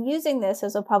 we've been using this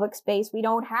as a public space. We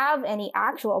don't have any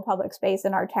actual public space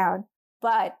in our town,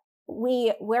 but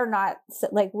we're not,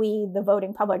 like, the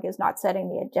voting public is not setting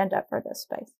the agenda for this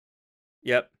space.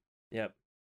 Yep.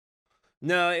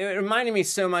 No, it reminded me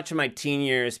so much of my teen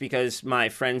years because my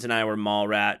friends and I were mall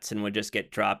rats and would just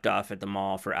get dropped off at the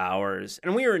mall for hours.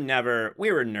 And we were nerds.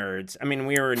 We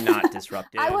were not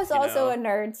disruptive. I was also a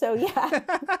nerd, so yeah.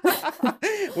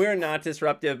 We were not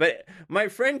disruptive. But my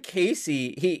friend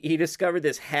Casey, he discovered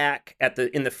this hack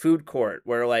in the food court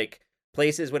where like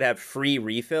places would have free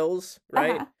refills,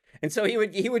 right? Uh-huh. And so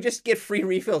he would just get free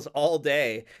refills all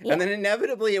day. Yeah. And then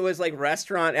inevitably it was like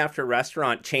restaurant after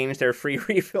restaurant changed their free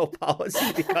refill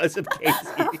policy because of Casey.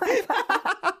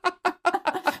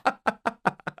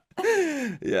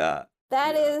 Yeah.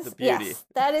 That is, the beauty. yes,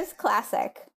 that is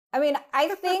classic. I mean,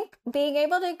 I think being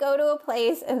able to go to a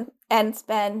place and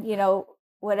spend,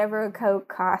 whatever a Coke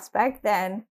cost back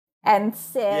then and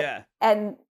sit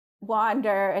and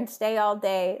wander and stay all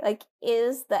day, like,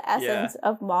 is the essence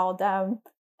of malldom.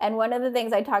 And one of the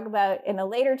things I talk about in a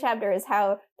later chapter is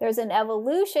how there's an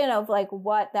evolution of like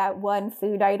what that one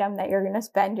food item that you're going to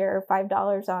spend your $5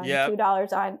 on,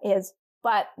 $2 on is.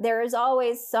 But there is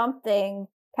always something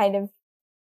kind of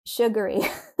sugary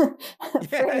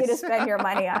for you to spend your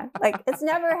money on. Like, it's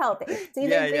never healthy. It's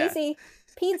either greasy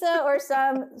pizza or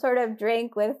some sort of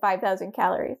drink with 5,000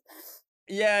 calories.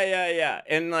 Yeah.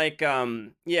 And like,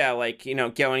 going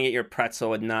to get your pretzel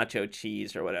with nacho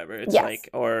cheese or whatever. It's like,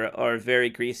 or very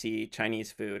greasy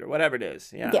Chinese food or whatever it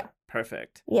is. Yeah.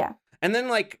 Perfect. Yeah. And then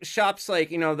like shops, like,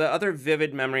 the other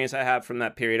vivid memories I have from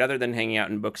that period, other than hanging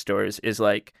out in bookstores, is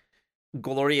like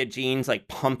Gloria Jean's like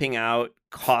pumping out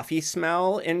coffee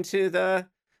smell into the,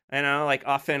 like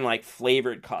often like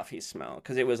flavored coffee smell,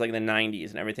 because it was like the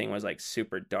 90s and everything was like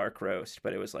super dark roast,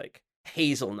 but it was like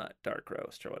hazelnut dark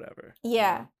roast or whatever.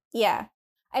 Yeah.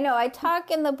 I know. I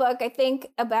talk in the book, I think,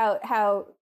 about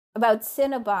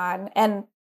Cinnabon, and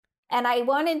I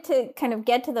wanted to kind of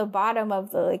get to the bottom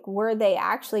of the, like, were they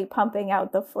actually pumping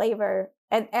out the flavor?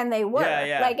 And they were.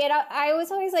 Like, I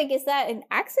was always like, is that an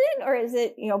accident, or is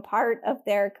it, part of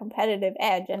their competitive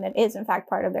edge? And it is, in fact,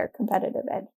 part of their competitive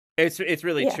edge. It's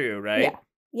really true, right?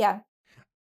 Yeah.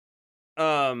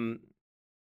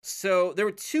 So there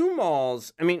were two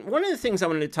malls. I mean, one of the things I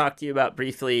wanted to talk to you about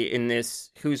briefly in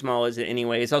this Whose Mall Is It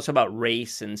Anyway is also about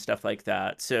race and stuff like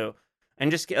that. So,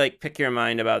 and just like pick your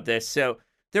mind about this. So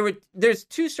there's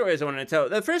two stories I wanted to tell.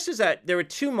 The first is that there were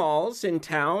two malls in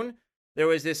town. There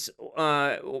was this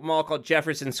mall called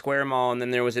Jefferson Square Mall, and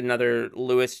then there was another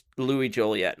Louis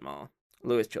Joliet Mall.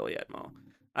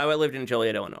 I lived in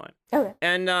Joliet, Illinois. Okay.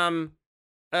 And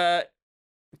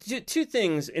two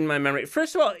things in my memory.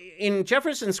 First of all, in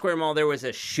Jefferson Square Mall, there was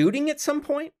a shooting at some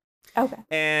point. Okay.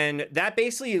 And that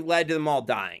basically led to the mall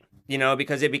dying,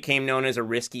 because it became known as a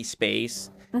risky space.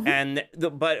 Mm-hmm. And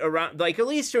but around, like, at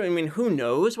least, I mean, who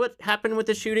knows what happened with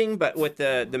the shooting, but with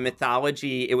the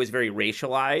mythology, it was very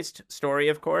racialized story,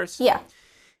 of course. Yeah.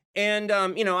 And,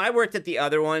 I worked at the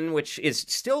other one, which is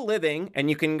still living, and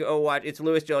you can go watch, it's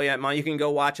Louis Joliet Mall. You can go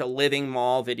watch a living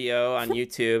mall video on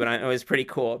YouTube, and it was pretty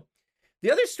cool.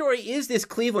 The other story is this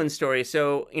Cleveland story.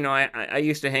 So, I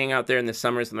used to hang out there in the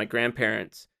summers with my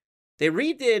grandparents. They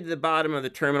redid the bottom of the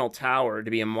Terminal Tower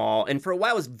to be a mall, and for a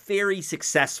while it was very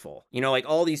successful. Like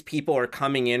all these people are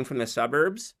coming in from the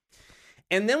suburbs.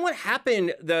 And then what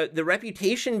happened, the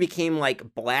reputation became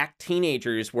like black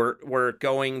teenagers were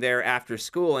going there after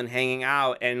school and hanging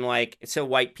out, and like, so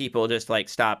white people just like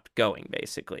stopped going,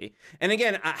 basically. And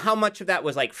again, how much of that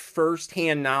was like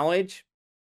firsthand knowledge?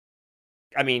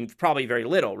 I mean, probably very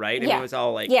little, right? I mean, it was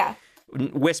all like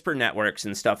whisper networks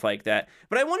and stuff like that.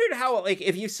 But I wondered how, like,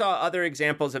 if you saw other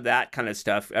examples of that kind of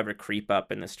stuff ever creep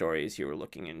up in the stories you were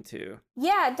looking into.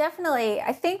 Yeah, definitely.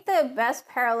 I think the best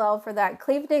parallel for that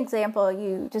Cleveland example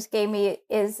you just gave me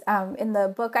is in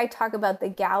the book I talk about the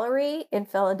Gallery in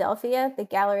Philadelphia, the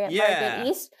Gallery at Market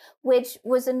East, which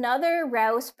was another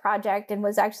Rouse project and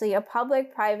was actually a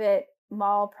public-private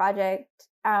mall project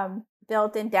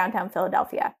built in downtown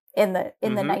Philadelphia in the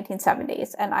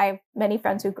 1970s. And I have many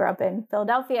friends who grew up in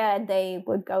Philadelphia, and they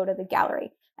would go to the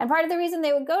Gallery. And part of the reason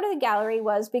they would go to the Gallery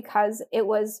was because it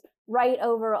was right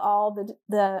over all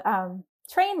the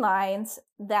train lines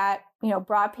that,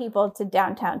 brought people to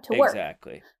downtown to work.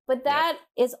 Exactly. But that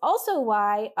is also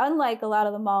why, unlike a lot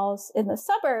of the malls in the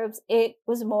suburbs, it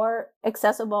was more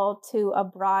accessible to a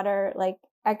broader, like,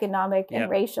 economic and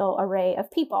racial array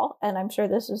of people. And I'm sure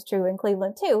this was true in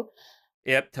Cleveland too.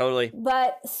 Yep, totally.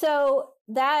 But so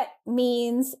that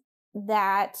means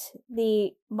that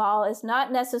the mall is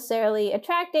not necessarily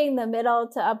attracting the middle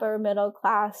to upper middle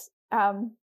class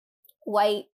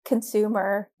white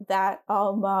consumer that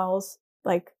all malls,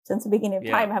 like, since the beginning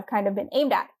of time, have kind of been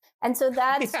aimed at. And so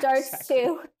that starts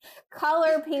to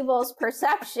color people's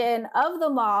perception of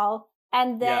the mall,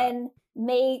 and then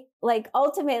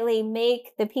ultimately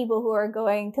make the people who are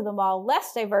going to the mall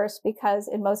less diverse, because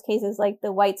in most cases, like,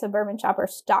 the white suburban shopper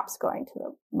stops going to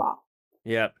the mall.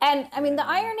 Yeah. And I mean, the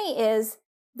irony is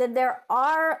that there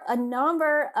are a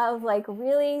number of, like,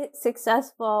 really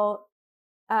successful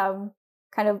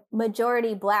kind of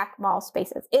majority Black mall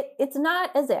spaces. It's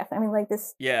not as if, I mean, like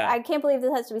this, Yeah. I can't believe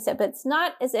this has to be said, but it's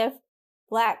not as if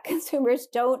Black consumers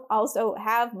don't also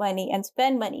have money and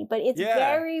spend money, but it's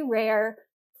very rare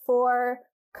for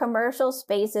commercial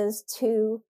spaces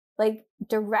to like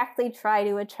directly try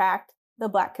to attract the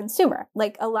Black consumer.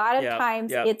 Like a lot of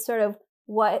times it's sort of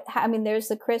there's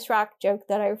the Chris Rock joke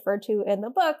that I refer to in the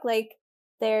book. Like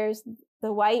there's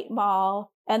the white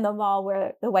mall and the mall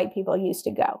where the white people used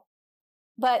to go.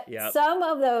 But some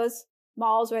of those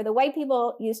malls where the white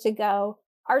people used to go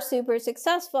are super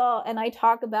successful. And I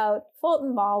talk about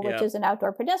Fulton Mall, which is an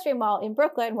outdoor pedestrian mall in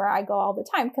Brooklyn where I go all the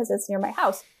time because it's near my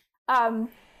house,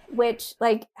 which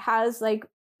like has like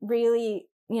really,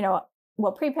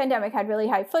 pre-pandemic had really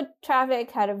high foot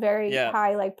traffic, had a very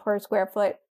high like per square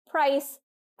foot price.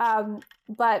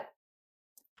 But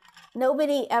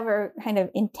nobody ever kind of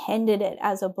intended it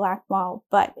as a Black mall,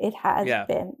 but it has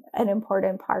been an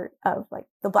important part of like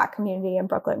the Black community in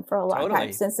Brooklyn for a long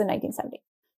time, since the 1970s.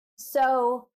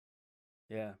 So,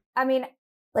 I mean,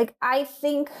 like, I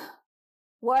think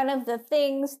one of the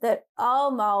things that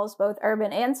all malls, both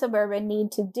urban and suburban,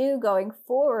 need to do going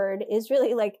forward is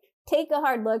really like take a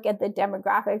hard look at the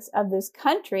demographics of this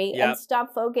country and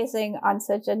stop focusing on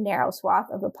such a narrow swath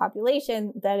of the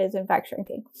population that is in fact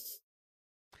shrinking.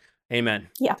 Amen.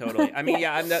 Yeah, totally. I mean,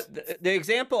 the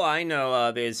example I know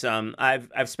of is I've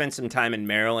spent some time in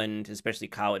Maryland, especially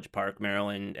College Park,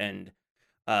 Maryland, and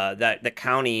that the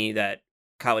county that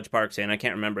College Park's in, I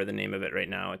can't remember the name of it right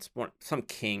now. It's some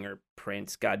king or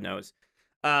prince, God knows.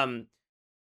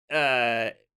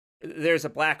 There's a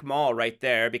Black mall right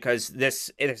there because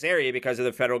this area, because of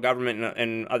the federal government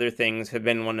and other things, have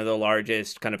been one of the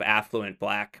largest kind of affluent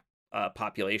Black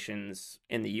populations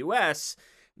in the U.S.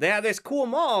 They have this cool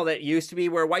mall that used to be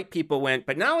where white people went,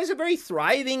 but now is a very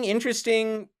thriving,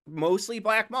 interesting, mostly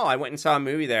Black mall. I went and saw a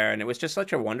movie there, and it was just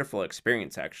such a wonderful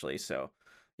experience, actually. So,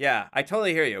 yeah, I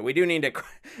totally hear you. We do need to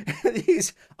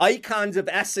these icons of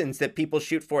essence that people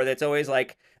shoot for. That's always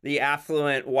like the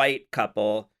affluent white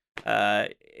couple.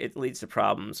 It leads to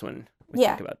problems when we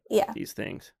think about these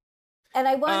things. And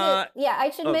I wanted, I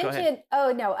should mention,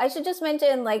 I should just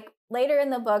mention, like, later in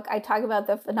the book, I talk about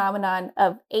the phenomenon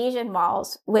of Asian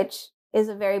malls, which is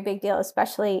a very big deal,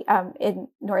 especially in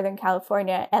Northern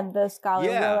California. And the scholar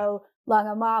Willow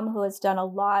Langamam, who has done a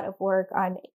lot of work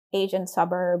on Asian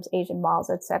suburbs, Asian malls,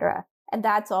 etc. And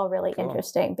that's all really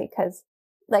interesting because,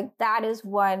 like, that is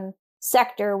one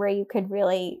sector where you could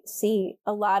really see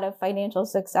a lot of financial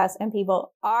success, and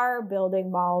people are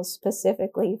building malls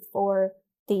specifically for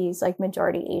these like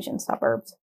majority Asian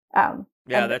suburbs.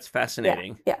 That's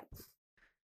fascinating.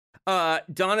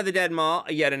 Dawn of the Dead Mall,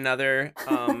 yet another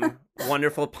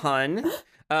wonderful pun.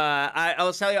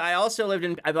 I'll tell you, I've also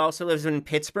lived in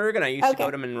Pittsburgh, and I used to go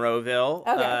to Monroeville.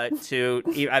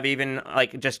 I've even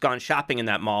like just gone shopping in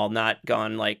that mall, not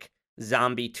gone like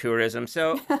zombie tourism.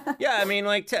 So I mean,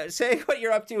 like, say what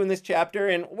you're up to in this chapter,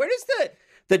 and where does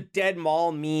the dead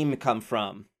mall meme come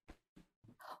from?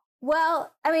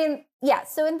 Well, I mean,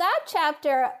 so in that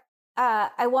chapter,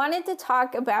 I wanted to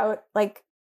talk about like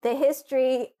the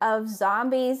history of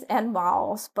zombies and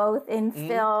malls, both in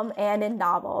film and in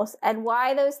novels, and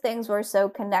why those things were so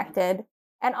connected.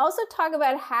 And also talk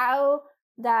about how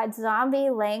that zombie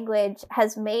language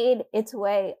has made its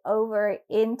way over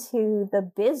into the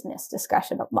business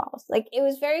discussion of malls. Like, it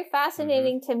was very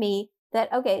fascinating to me that,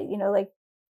 like,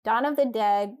 Dawn of the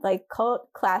Dead, like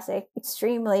cult classic,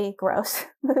 extremely gross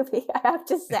movie, I have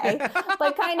to say,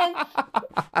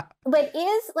 but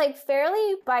is like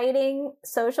fairly biting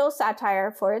social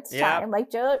satire for its time. Like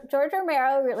George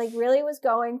Romero really was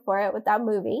going for it with that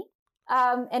movie.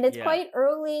 And it's quite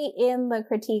early in the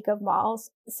critique of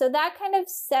malls. So that kind of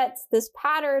sets this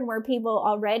pattern where people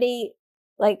already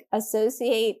like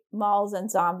associate malls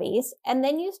and zombies. And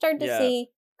then you start to see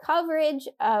coverage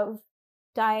of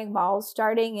dying malls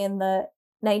starting in the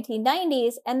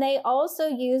 1990s. And they also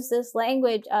use this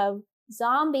language of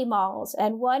zombie malls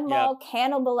and one mall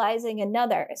cannibalizing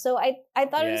another. So I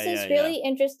thought it was this really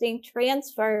interesting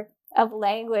transfer of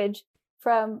language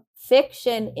from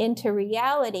fiction into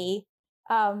reality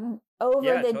over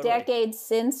the decades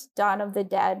since Dawn of the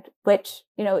Dead, which,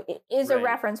 is a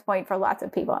reference point for lots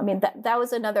of people. I mean, that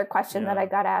was another question that I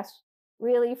got asked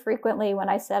really frequently when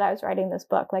I said I was writing this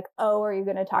book, like, oh, are you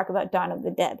going to talk about Dawn of the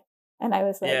Dead? And I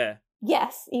was like,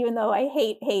 yes, even though I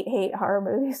hate horror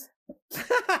movies.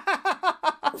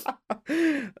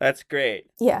 That's great.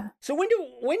 Yeah. So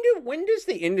when does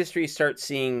the industry start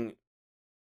seeing,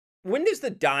 when does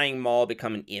the dying mall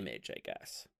become an image, I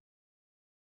guess?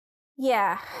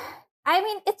 Yeah. I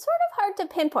mean, it's sort of hard to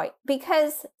pinpoint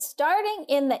because starting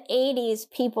in the 80s,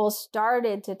 people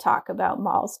started to talk about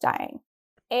malls dying.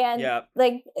 And Yeah.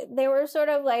 like they were sort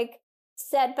of like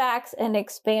setbacks and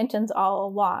expansions all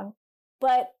along.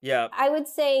 But Yeah. I would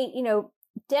say,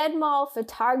 dead mall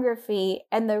photography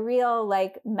and the real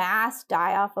like mass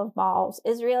die off of malls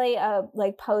is really a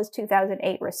like post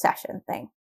 2008 recession thing.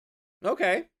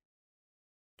 Okay.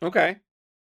 Okay.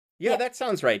 Yeah, Yeah. that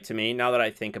sounds right to me now that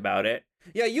I think about it.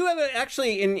 Yeah, you have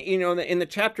actually in the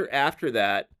chapter after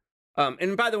that.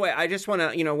 And by the way, I just want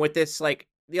to, with this, like,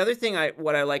 the other thing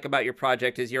what I like about your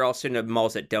project is you're also into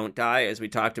malls that don't die, as we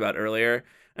talked about earlier.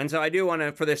 And so I do want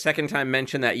to, for the second time,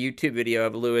 mention that YouTube video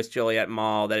of Louis Joliet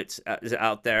Mall that is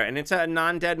out there, and it's a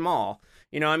non-dead mall.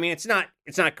 I mean, it's not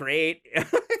great.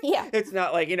 Yeah. It's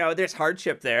not like, there's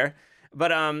hardship there.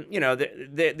 But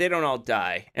they don't all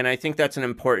die, and I think that's an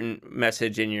important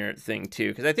message in your thing too,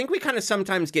 because I think we kind of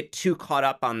sometimes get too caught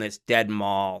up on this dead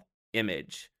mall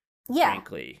image. Yeah.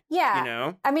 Frankly.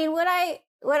 Yeah. I mean, what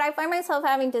I find myself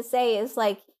having to say is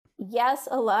like, yes,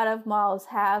 a lot of malls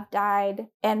have died,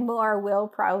 and more will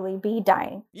probably be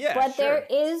dying. Yeah, but sure. there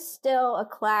is still a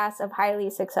class of highly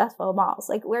successful malls.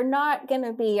 Like, we're not going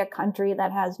to be a country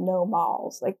that has no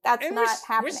malls. Like, that's not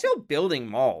happening. We're still building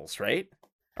malls, right?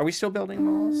 Are we still building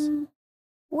malls?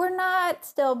 We're not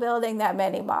still building that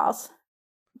many malls.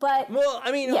 But well,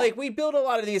 I mean, like, we build a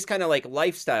lot of these kind of like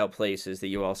lifestyle places that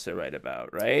you also write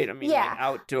about, right? I mean, like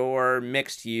outdoor,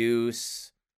 mixed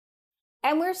use.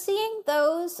 And we're seeing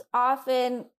those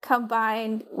often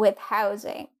combined with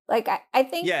housing. Like, I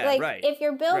think if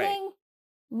you're building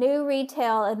new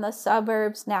retail in the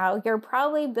suburbs now, you're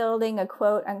probably building a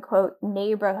quote unquote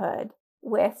neighborhood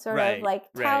with sort of like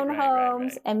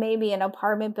townhomes and maybe an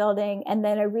apartment building and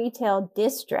then a retail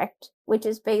district, which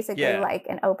is basically like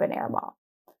an open air mall.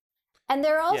 And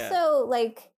they're also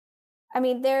like, I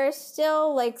mean, there's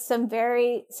still like some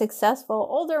very successful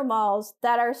older malls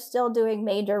that are still doing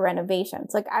major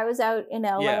renovations. Like, I was out in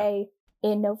LA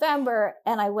in November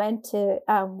and I went to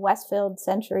Westfield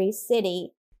Century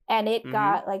City, and it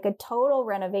got like a total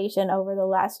renovation over the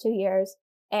last 2 years.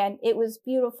 And it was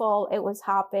beautiful. It was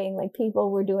hopping. Like,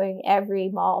 people were doing every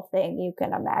mall thing you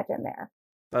can imagine there.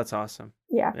 That's awesome.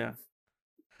 Yeah.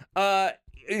 Yeah.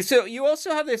 So you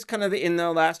also have this kind of in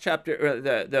the last chapter, or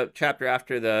the chapter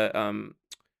after the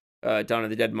Dawn of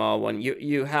the Dead Mall one.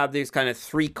 You have these kind of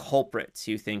 3 culprits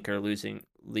you think are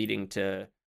leading to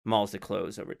malls to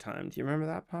close over time. Do you remember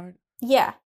that part?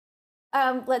 Yeah.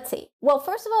 Let's see. Well,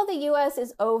 first of all, the U.S.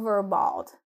 is over-malled.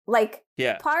 Like,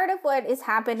 part of what is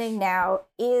happening now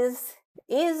is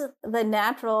the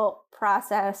natural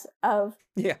process of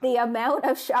the amount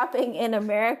of shopping in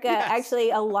America actually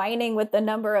aligning with the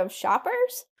number of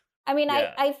shoppers. I mean,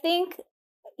 I think,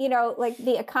 like,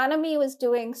 the economy was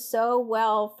doing so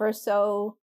well for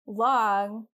so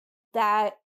long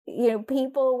that,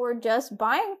 people were just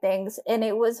buying things, and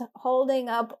it was holding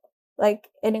up like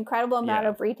an incredible amount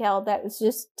of retail that was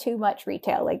just too much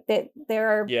retail. Like,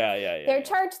 they're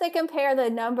charts that compare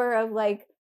the number of like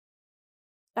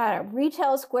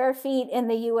retail square feet in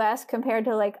the US compared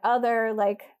to like other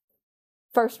like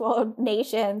first world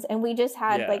nations, and we just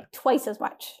had like twice as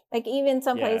much. Like, even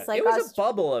someplace like it was a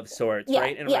bubble of sorts,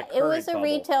 right? It was a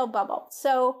retail bubble.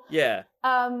 So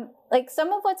like,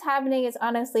 some of what's happening is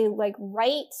honestly like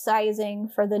right sizing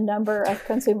for the number of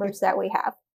consumers that we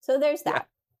have. So there's that.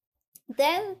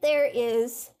 Then there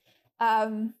is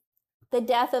the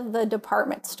death of the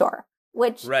department store,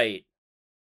 which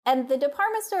and the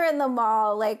department store and the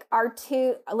mall like are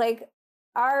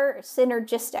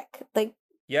synergistic. Like,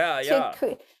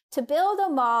 to build a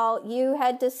mall, you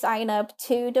had to sign up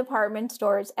 2 department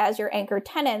stores as your anchor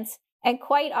tenants, and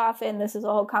quite often, this is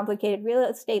a whole complicated real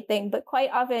estate thing, but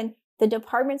quite often the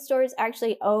department stores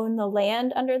actually own the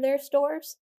land under their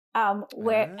stores.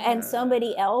 And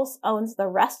somebody else owns the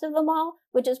rest of the mall,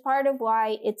 which is part of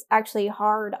why it's actually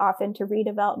hard often to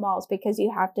redevelop malls, because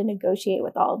you have to negotiate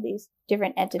with all of these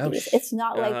different entities. It's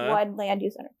not like one land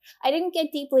use owner. I didn't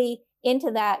get deeply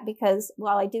into that because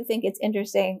while I do think it's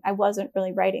interesting, I wasn't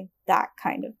really writing that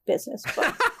kind of business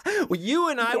book. Well, you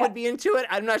and I would be into it.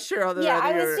 I'm not sure how the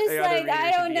I was just like,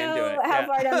 I don't know how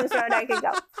far down this road I could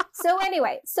go. So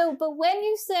anyway, but when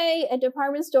you say a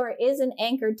department store is an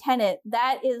anchor tenant,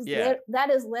 that is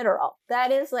literal.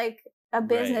 That is like a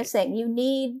business thing. You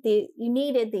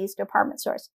needed these department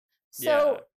stores.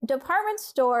 So department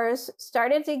stores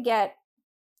started to get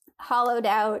hollowed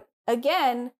out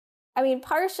again. I mean,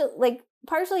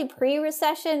 partially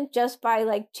pre-recession, just by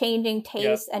like changing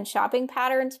tastes and shopping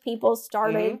patterns. People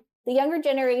started, the younger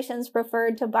generations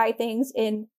preferred to buy things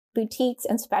in boutiques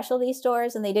and specialty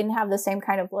stores, and they didn't have the same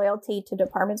kind of loyalty to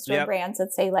department store Yep. brands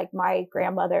that, say, like my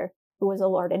grandmother, who was a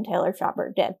Lord and Taylor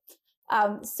shopper, did.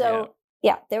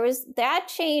 There was that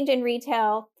change in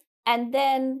retail. And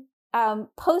then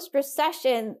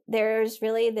post-recession, there's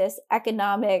really this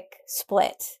economic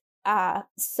split.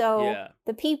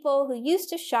 The people who used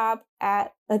to shop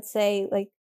at, let's say, like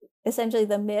essentially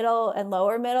the middle and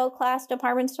lower middle class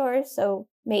department stores, so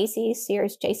Macy's,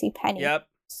 Sears, JCPenney, Yep.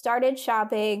 started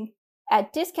shopping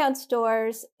at discount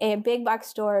stores and big box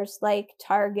stores like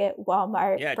Target,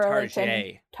 Walmart, Yeah,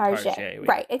 Burlington. Target.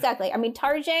 Right, exactly. I mean,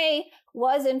 Target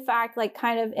was in fact like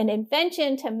kind of an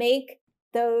invention to make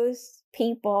those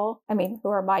people, I mean, who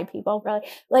are my people, really,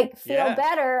 like feel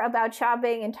better about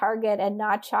shopping in Target and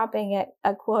not shopping at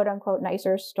a quote unquote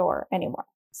nicer store anymore.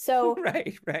 So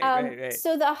right.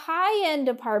 So the high end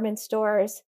department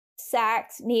stores,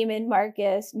 Saks, Neiman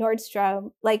Marcus,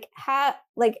 Nordstrom, have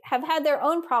had their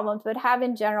own problems, but have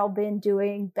in general been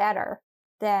doing better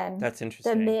than That's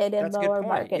interesting. the mid and That's a good lower point.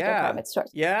 market department stores.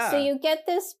 Yeah. So you get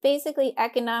this basically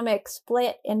economic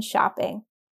split in shopping.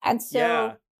 And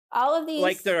so all of these,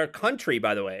 like they're a country,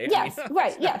 by the way. Yes,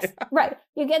 right. Yes, right.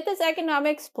 You get this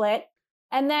economic split,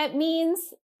 and that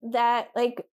means that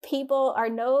like people are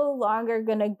no longer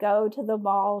going to go to the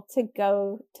mall to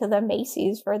go to the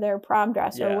Macy's for their prom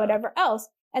dress or whatever else.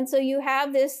 And so you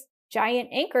have this giant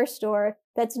anchor store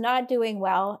that's not doing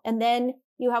well. And then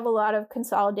you have a lot of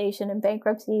consolidation and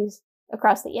bankruptcies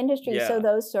across the industry. So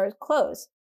those stores close.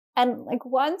 And like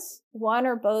once one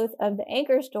or both of the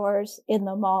anchor stores in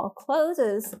the mall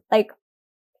closes, like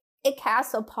it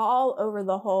casts a pall over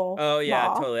the whole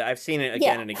mall. Totally. I've seen it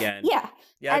again and again. Yeah.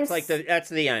 Yeah, it's like that's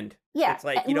the end. Yeah. It's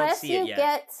like you don't see it yet. Unless you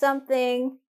get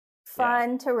something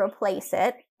fun to replace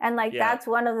it. And like that's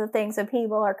one of the things that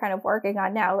people are kind of working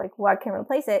on now, like what can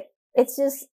replace it. It's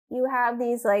just you have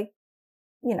these like,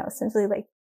 you know, essentially like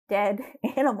dead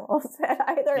animals at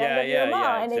either end of your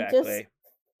mall. And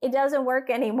it doesn't work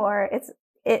anymore.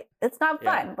 It's not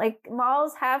fun. Like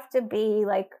malls have to be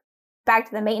like, back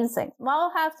to the maintenance thing.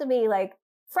 Malls have to be like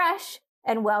fresh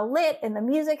and well lit, and the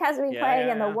music has to be playing,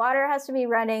 and the water has to be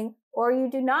running, or you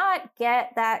do not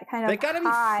get that kind of. They gotta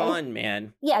high. be fun,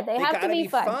 man. Yeah, they have to be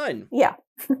fun. Yeah.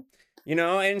 You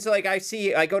know, and so like I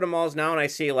go to malls now and I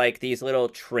see like these little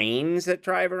trains that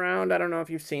drive around. I don't know if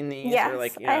you've seen these. Yes,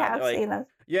 like, you I know, have seen those.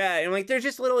 Yeah, and like they're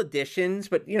just little additions,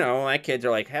 but you know, my kids are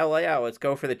like, hell yeah, let's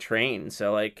go for the train.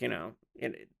 So like, you know,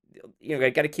 I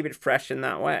got to keep it fresh in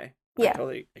that way. Yeah, I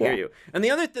totally hear you. And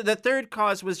the third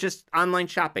cause was just online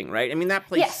shopping, right? I mean, that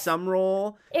plays some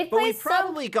role, but we've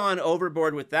probably gone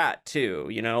overboard with that too.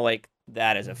 You know, like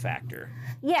that is a factor.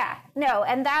 Yeah, no,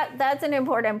 and that's an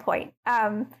important point.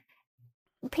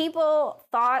 People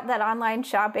thought that online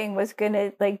shopping was going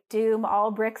to like doom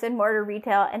all bricks and mortar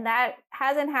retail, and that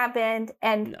hasn't happened.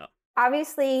 And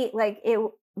obviously, like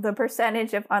the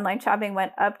percentage of online shopping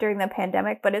went up during the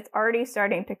pandemic, but it's already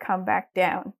starting to come back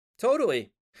down.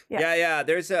 Totally. Yeah.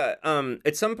 There's at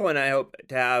some point I hope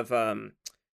to have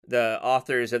the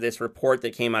authors of this report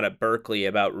that came out of Berkeley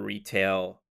about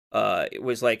retail. It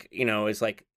was like, you know, it's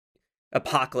like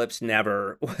Apocalypse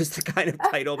Never was the kind of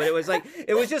title, but it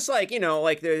was just like, you know,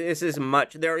 like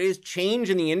there is change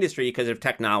in the industry because of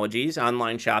technologies,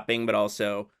 online shopping, but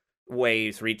also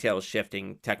ways retail is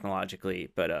shifting technologically,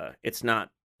 but it's not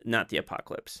the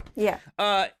apocalypse. Yeah.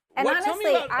 And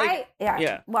honestly,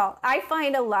 I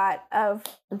find a lot of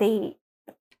the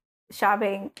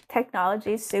shopping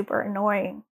technology super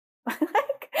annoying.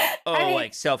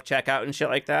 Like self-checkout and shit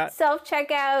like that?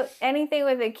 Self-checkout, anything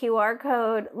with a QR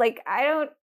code. Like, I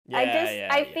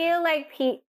feel like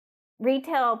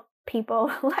retail people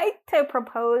like to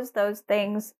propose those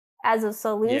things as a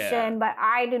solution, but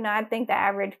I do not think the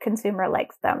average consumer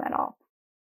likes them at all.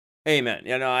 Amen.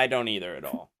 Yeah, no, I don't either at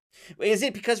all. Is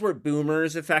it because we're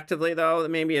boomers effectively, though?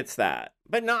 Maybe it's that.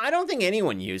 But no, I don't think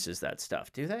anyone uses that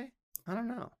stuff, do they? I don't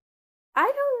know.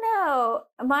 I don't know.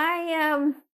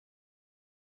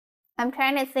 I'm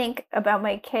trying to think about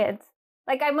my kids.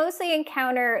 Like, I mostly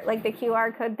encounter, like, the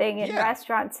QR code thing in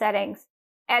restaurant settings.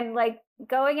 And, like,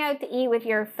 going out to eat with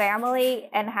your family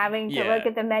and having to look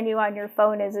at the menu on your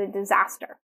phone is a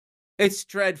disaster. It's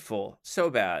dreadful. So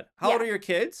bad. How old are your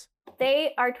kids?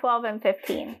 They are 12 and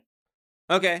 15.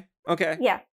 Okay.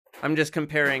 Yeah. I'm just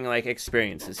comparing like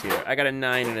experiences here. I got a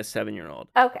 9 and a 7-year-old.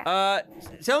 Okay.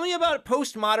 Tell me about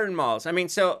postmodern malls.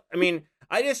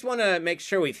 I just want to make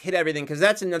sure we've hit everything because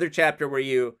that's another chapter where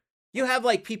you have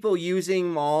like people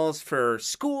using malls for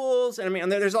schools,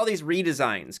 and there's all these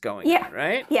redesigns going on,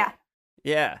 right? Yeah.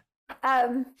 Yeah.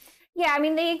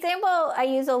 The example I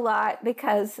use a lot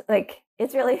because like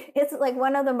it's like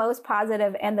one of the most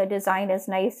positive, and the design is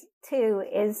nice too,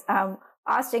 is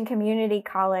Austin Community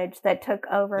College that took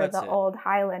over the old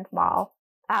Highland Mall,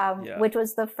 which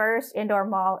was the first indoor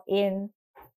mall in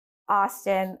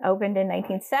Austin, opened in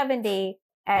 1970.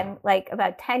 And like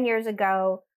about 10 years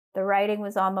ago, the writing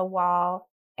was on the wall,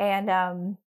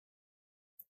 and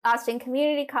Austin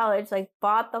Community College like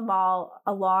bought the mall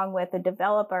along with the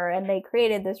developer, and they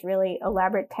created this really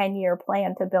elaborate 10-year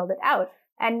plan to build it out.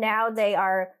 And now they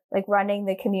are like running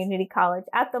the community college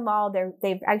at the mall.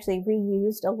 They've actually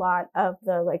reused a lot of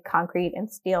the like concrete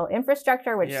and steel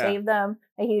infrastructure, which saved them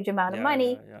a huge amount of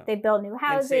money. They built new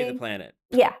housing. And save the planet.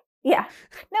 Yeah.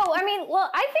 No, I mean,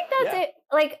 well, I think that's it.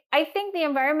 Like, I think the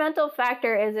environmental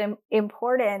factor is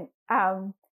important.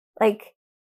 Like,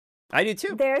 I do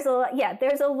too. There's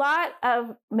a lot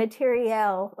of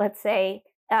material, let's say,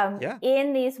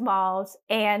 in these malls,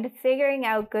 and figuring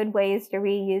out good ways to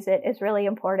reuse it is really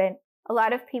important. A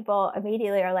lot of people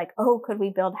immediately are like, oh, could we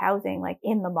build housing like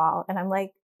in the mall? And I'm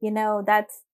like,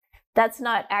 that's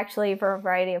not actually, for a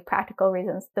variety of practical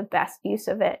reasons, the best use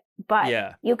of it.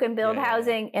 But you can build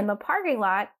housing in the parking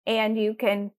lot, and you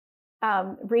can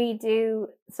redo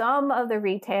some of the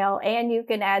retail, and you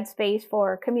can add space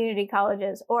for community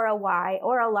colleges or a Y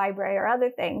or a library or other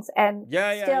things, and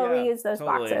still reuse those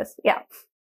boxes.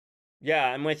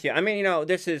 Yeah, I'm with you. I mean,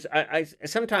 this is, I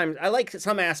sometimes, I like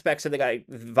some aspects of the guy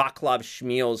Vaclav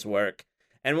Smil's work.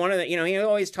 And one of the, he's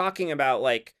always talking about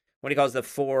like what he calls the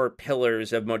 4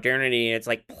 pillars of modernity. It's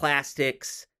like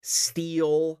plastics,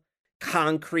 steel,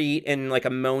 concrete, and like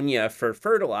ammonia for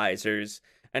fertilizers.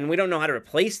 And we don't know how to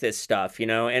replace this stuff, and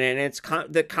it's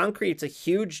the concrete's a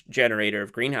huge generator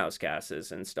of greenhouse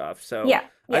gases and stuff. So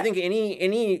I think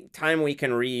any time we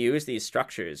can reuse these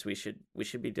structures, we should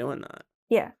be doing that.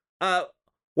 Yeah.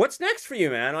 What's next for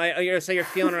you, man? So you're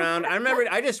feeling around. I remember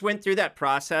I just went through that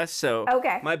process. So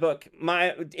my book,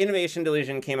 my Innovation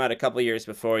Delusion, came out a couple years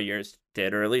before yours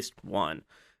did, or at least one.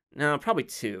 No, probably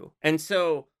 2. And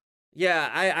so,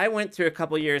 I went through a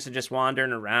couple years of just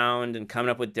wandering around and coming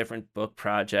up with different book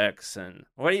projects. And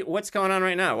what's going on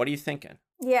right now? What are you thinking?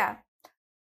 Yeah.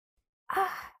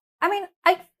 I mean,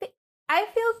 I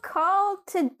feel called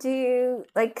to do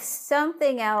like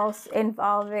something else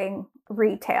involving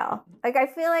retail. Like, I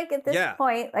feel like at this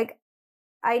point, like,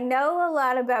 I know a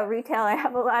lot about retail. I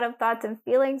have a lot of thoughts and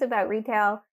feelings about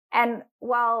retail. And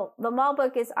while the mall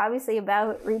book is obviously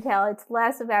about retail, it's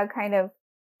less about kind of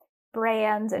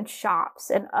brands and shops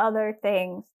and other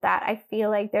things that I feel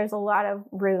like there's a lot of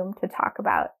room to talk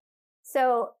about.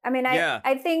 So, I mean,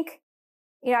 I think,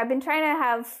 I've been trying to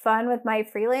have fun with my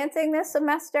freelancing this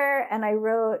semester, and I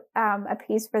wrote a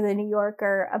piece for the New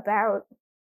Yorker about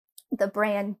the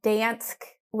brand Dansk,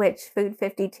 which Food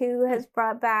 52 has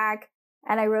brought back.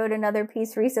 And I wrote another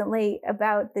piece recently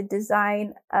about the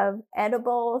design of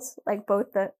edibles, like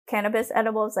both the cannabis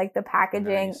edibles, like the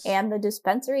packaging and the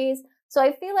dispensaries. So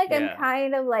I feel like I'm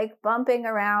kind of like bumping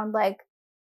around,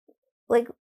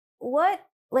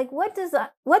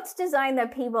 what's design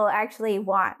that people actually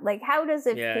want? Like, how does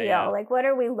it feel? Yeah. Like, what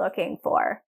are we looking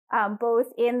for?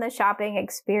 Both in the shopping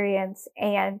experience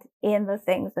and in the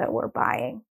things that we're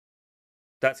buying.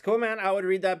 That's cool, man. I would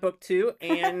read that book too,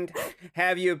 and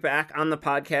have you back on the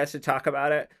podcast to talk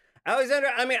about it.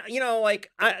 Alexandra, I mean,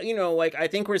 I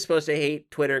think we're supposed to hate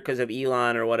Twitter because of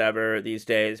Elon or whatever these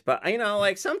days, but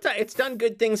sometimes it's done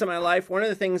good things in my life. One of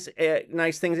the things,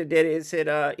 nice things it did is it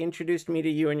introduced me to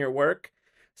you and your work.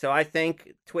 So I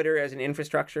thank Twitter as an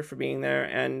infrastructure for being there,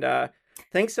 and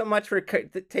thanks so much for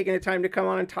taking the time to come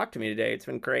on and talk to me today. It's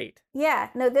been great. Yeah,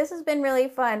 no, this has been really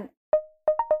fun.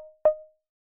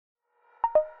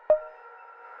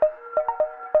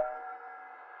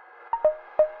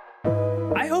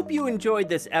 I hope you enjoyed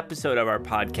this episode of our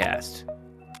podcast.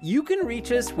 You can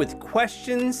reach us with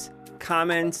questions,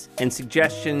 comments, and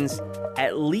suggestions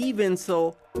at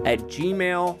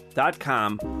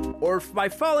leevinsel@gmail.com, or by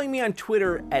following me on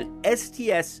Twitter at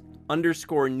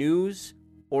STS_news,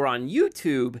 or on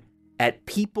YouTube at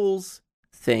People's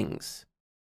Things.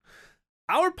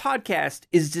 Our podcast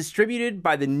is distributed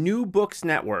by the New Books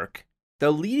Network,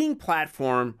 the leading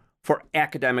platform for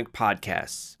academic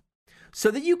podcasts, so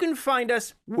that you can find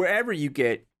us wherever you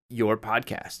get your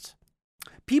podcasts.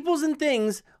 Peoples and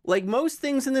Things, like most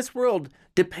things in this world,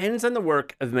 depends on the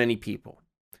work of many people.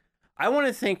 I want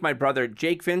to thank my brother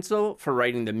Jake Vinsel for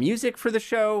writing the music for the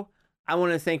show. I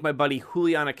want to thank my buddy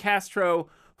Juliana Castro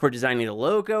for designing the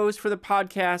logos for the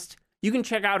podcast. You can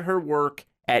check out her work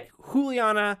at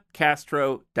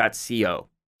julianacastro.co.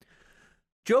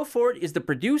 Joe Fort is the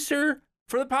producer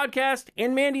for the podcast,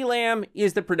 and Mandy Lamb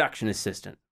is the production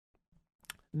assistant.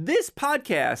 This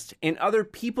podcast and other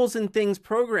Peoples and Things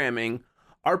programming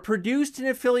are produced in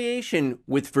affiliation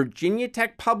with Virginia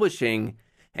Tech Publishing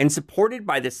and supported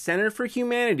by the Center for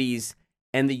Humanities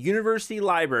and the University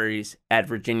Libraries at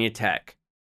Virginia Tech.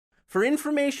 For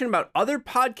information about other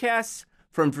podcasts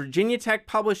from Virginia Tech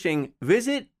Publishing,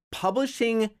 visit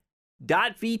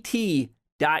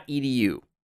publishing.vt.edu.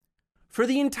 For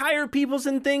the entire Peoples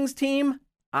and Things team,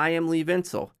 I am Lee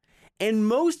Vinsel. And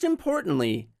most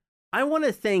importantly, I want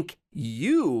to thank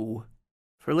you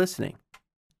for listening.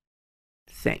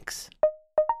 Thanks.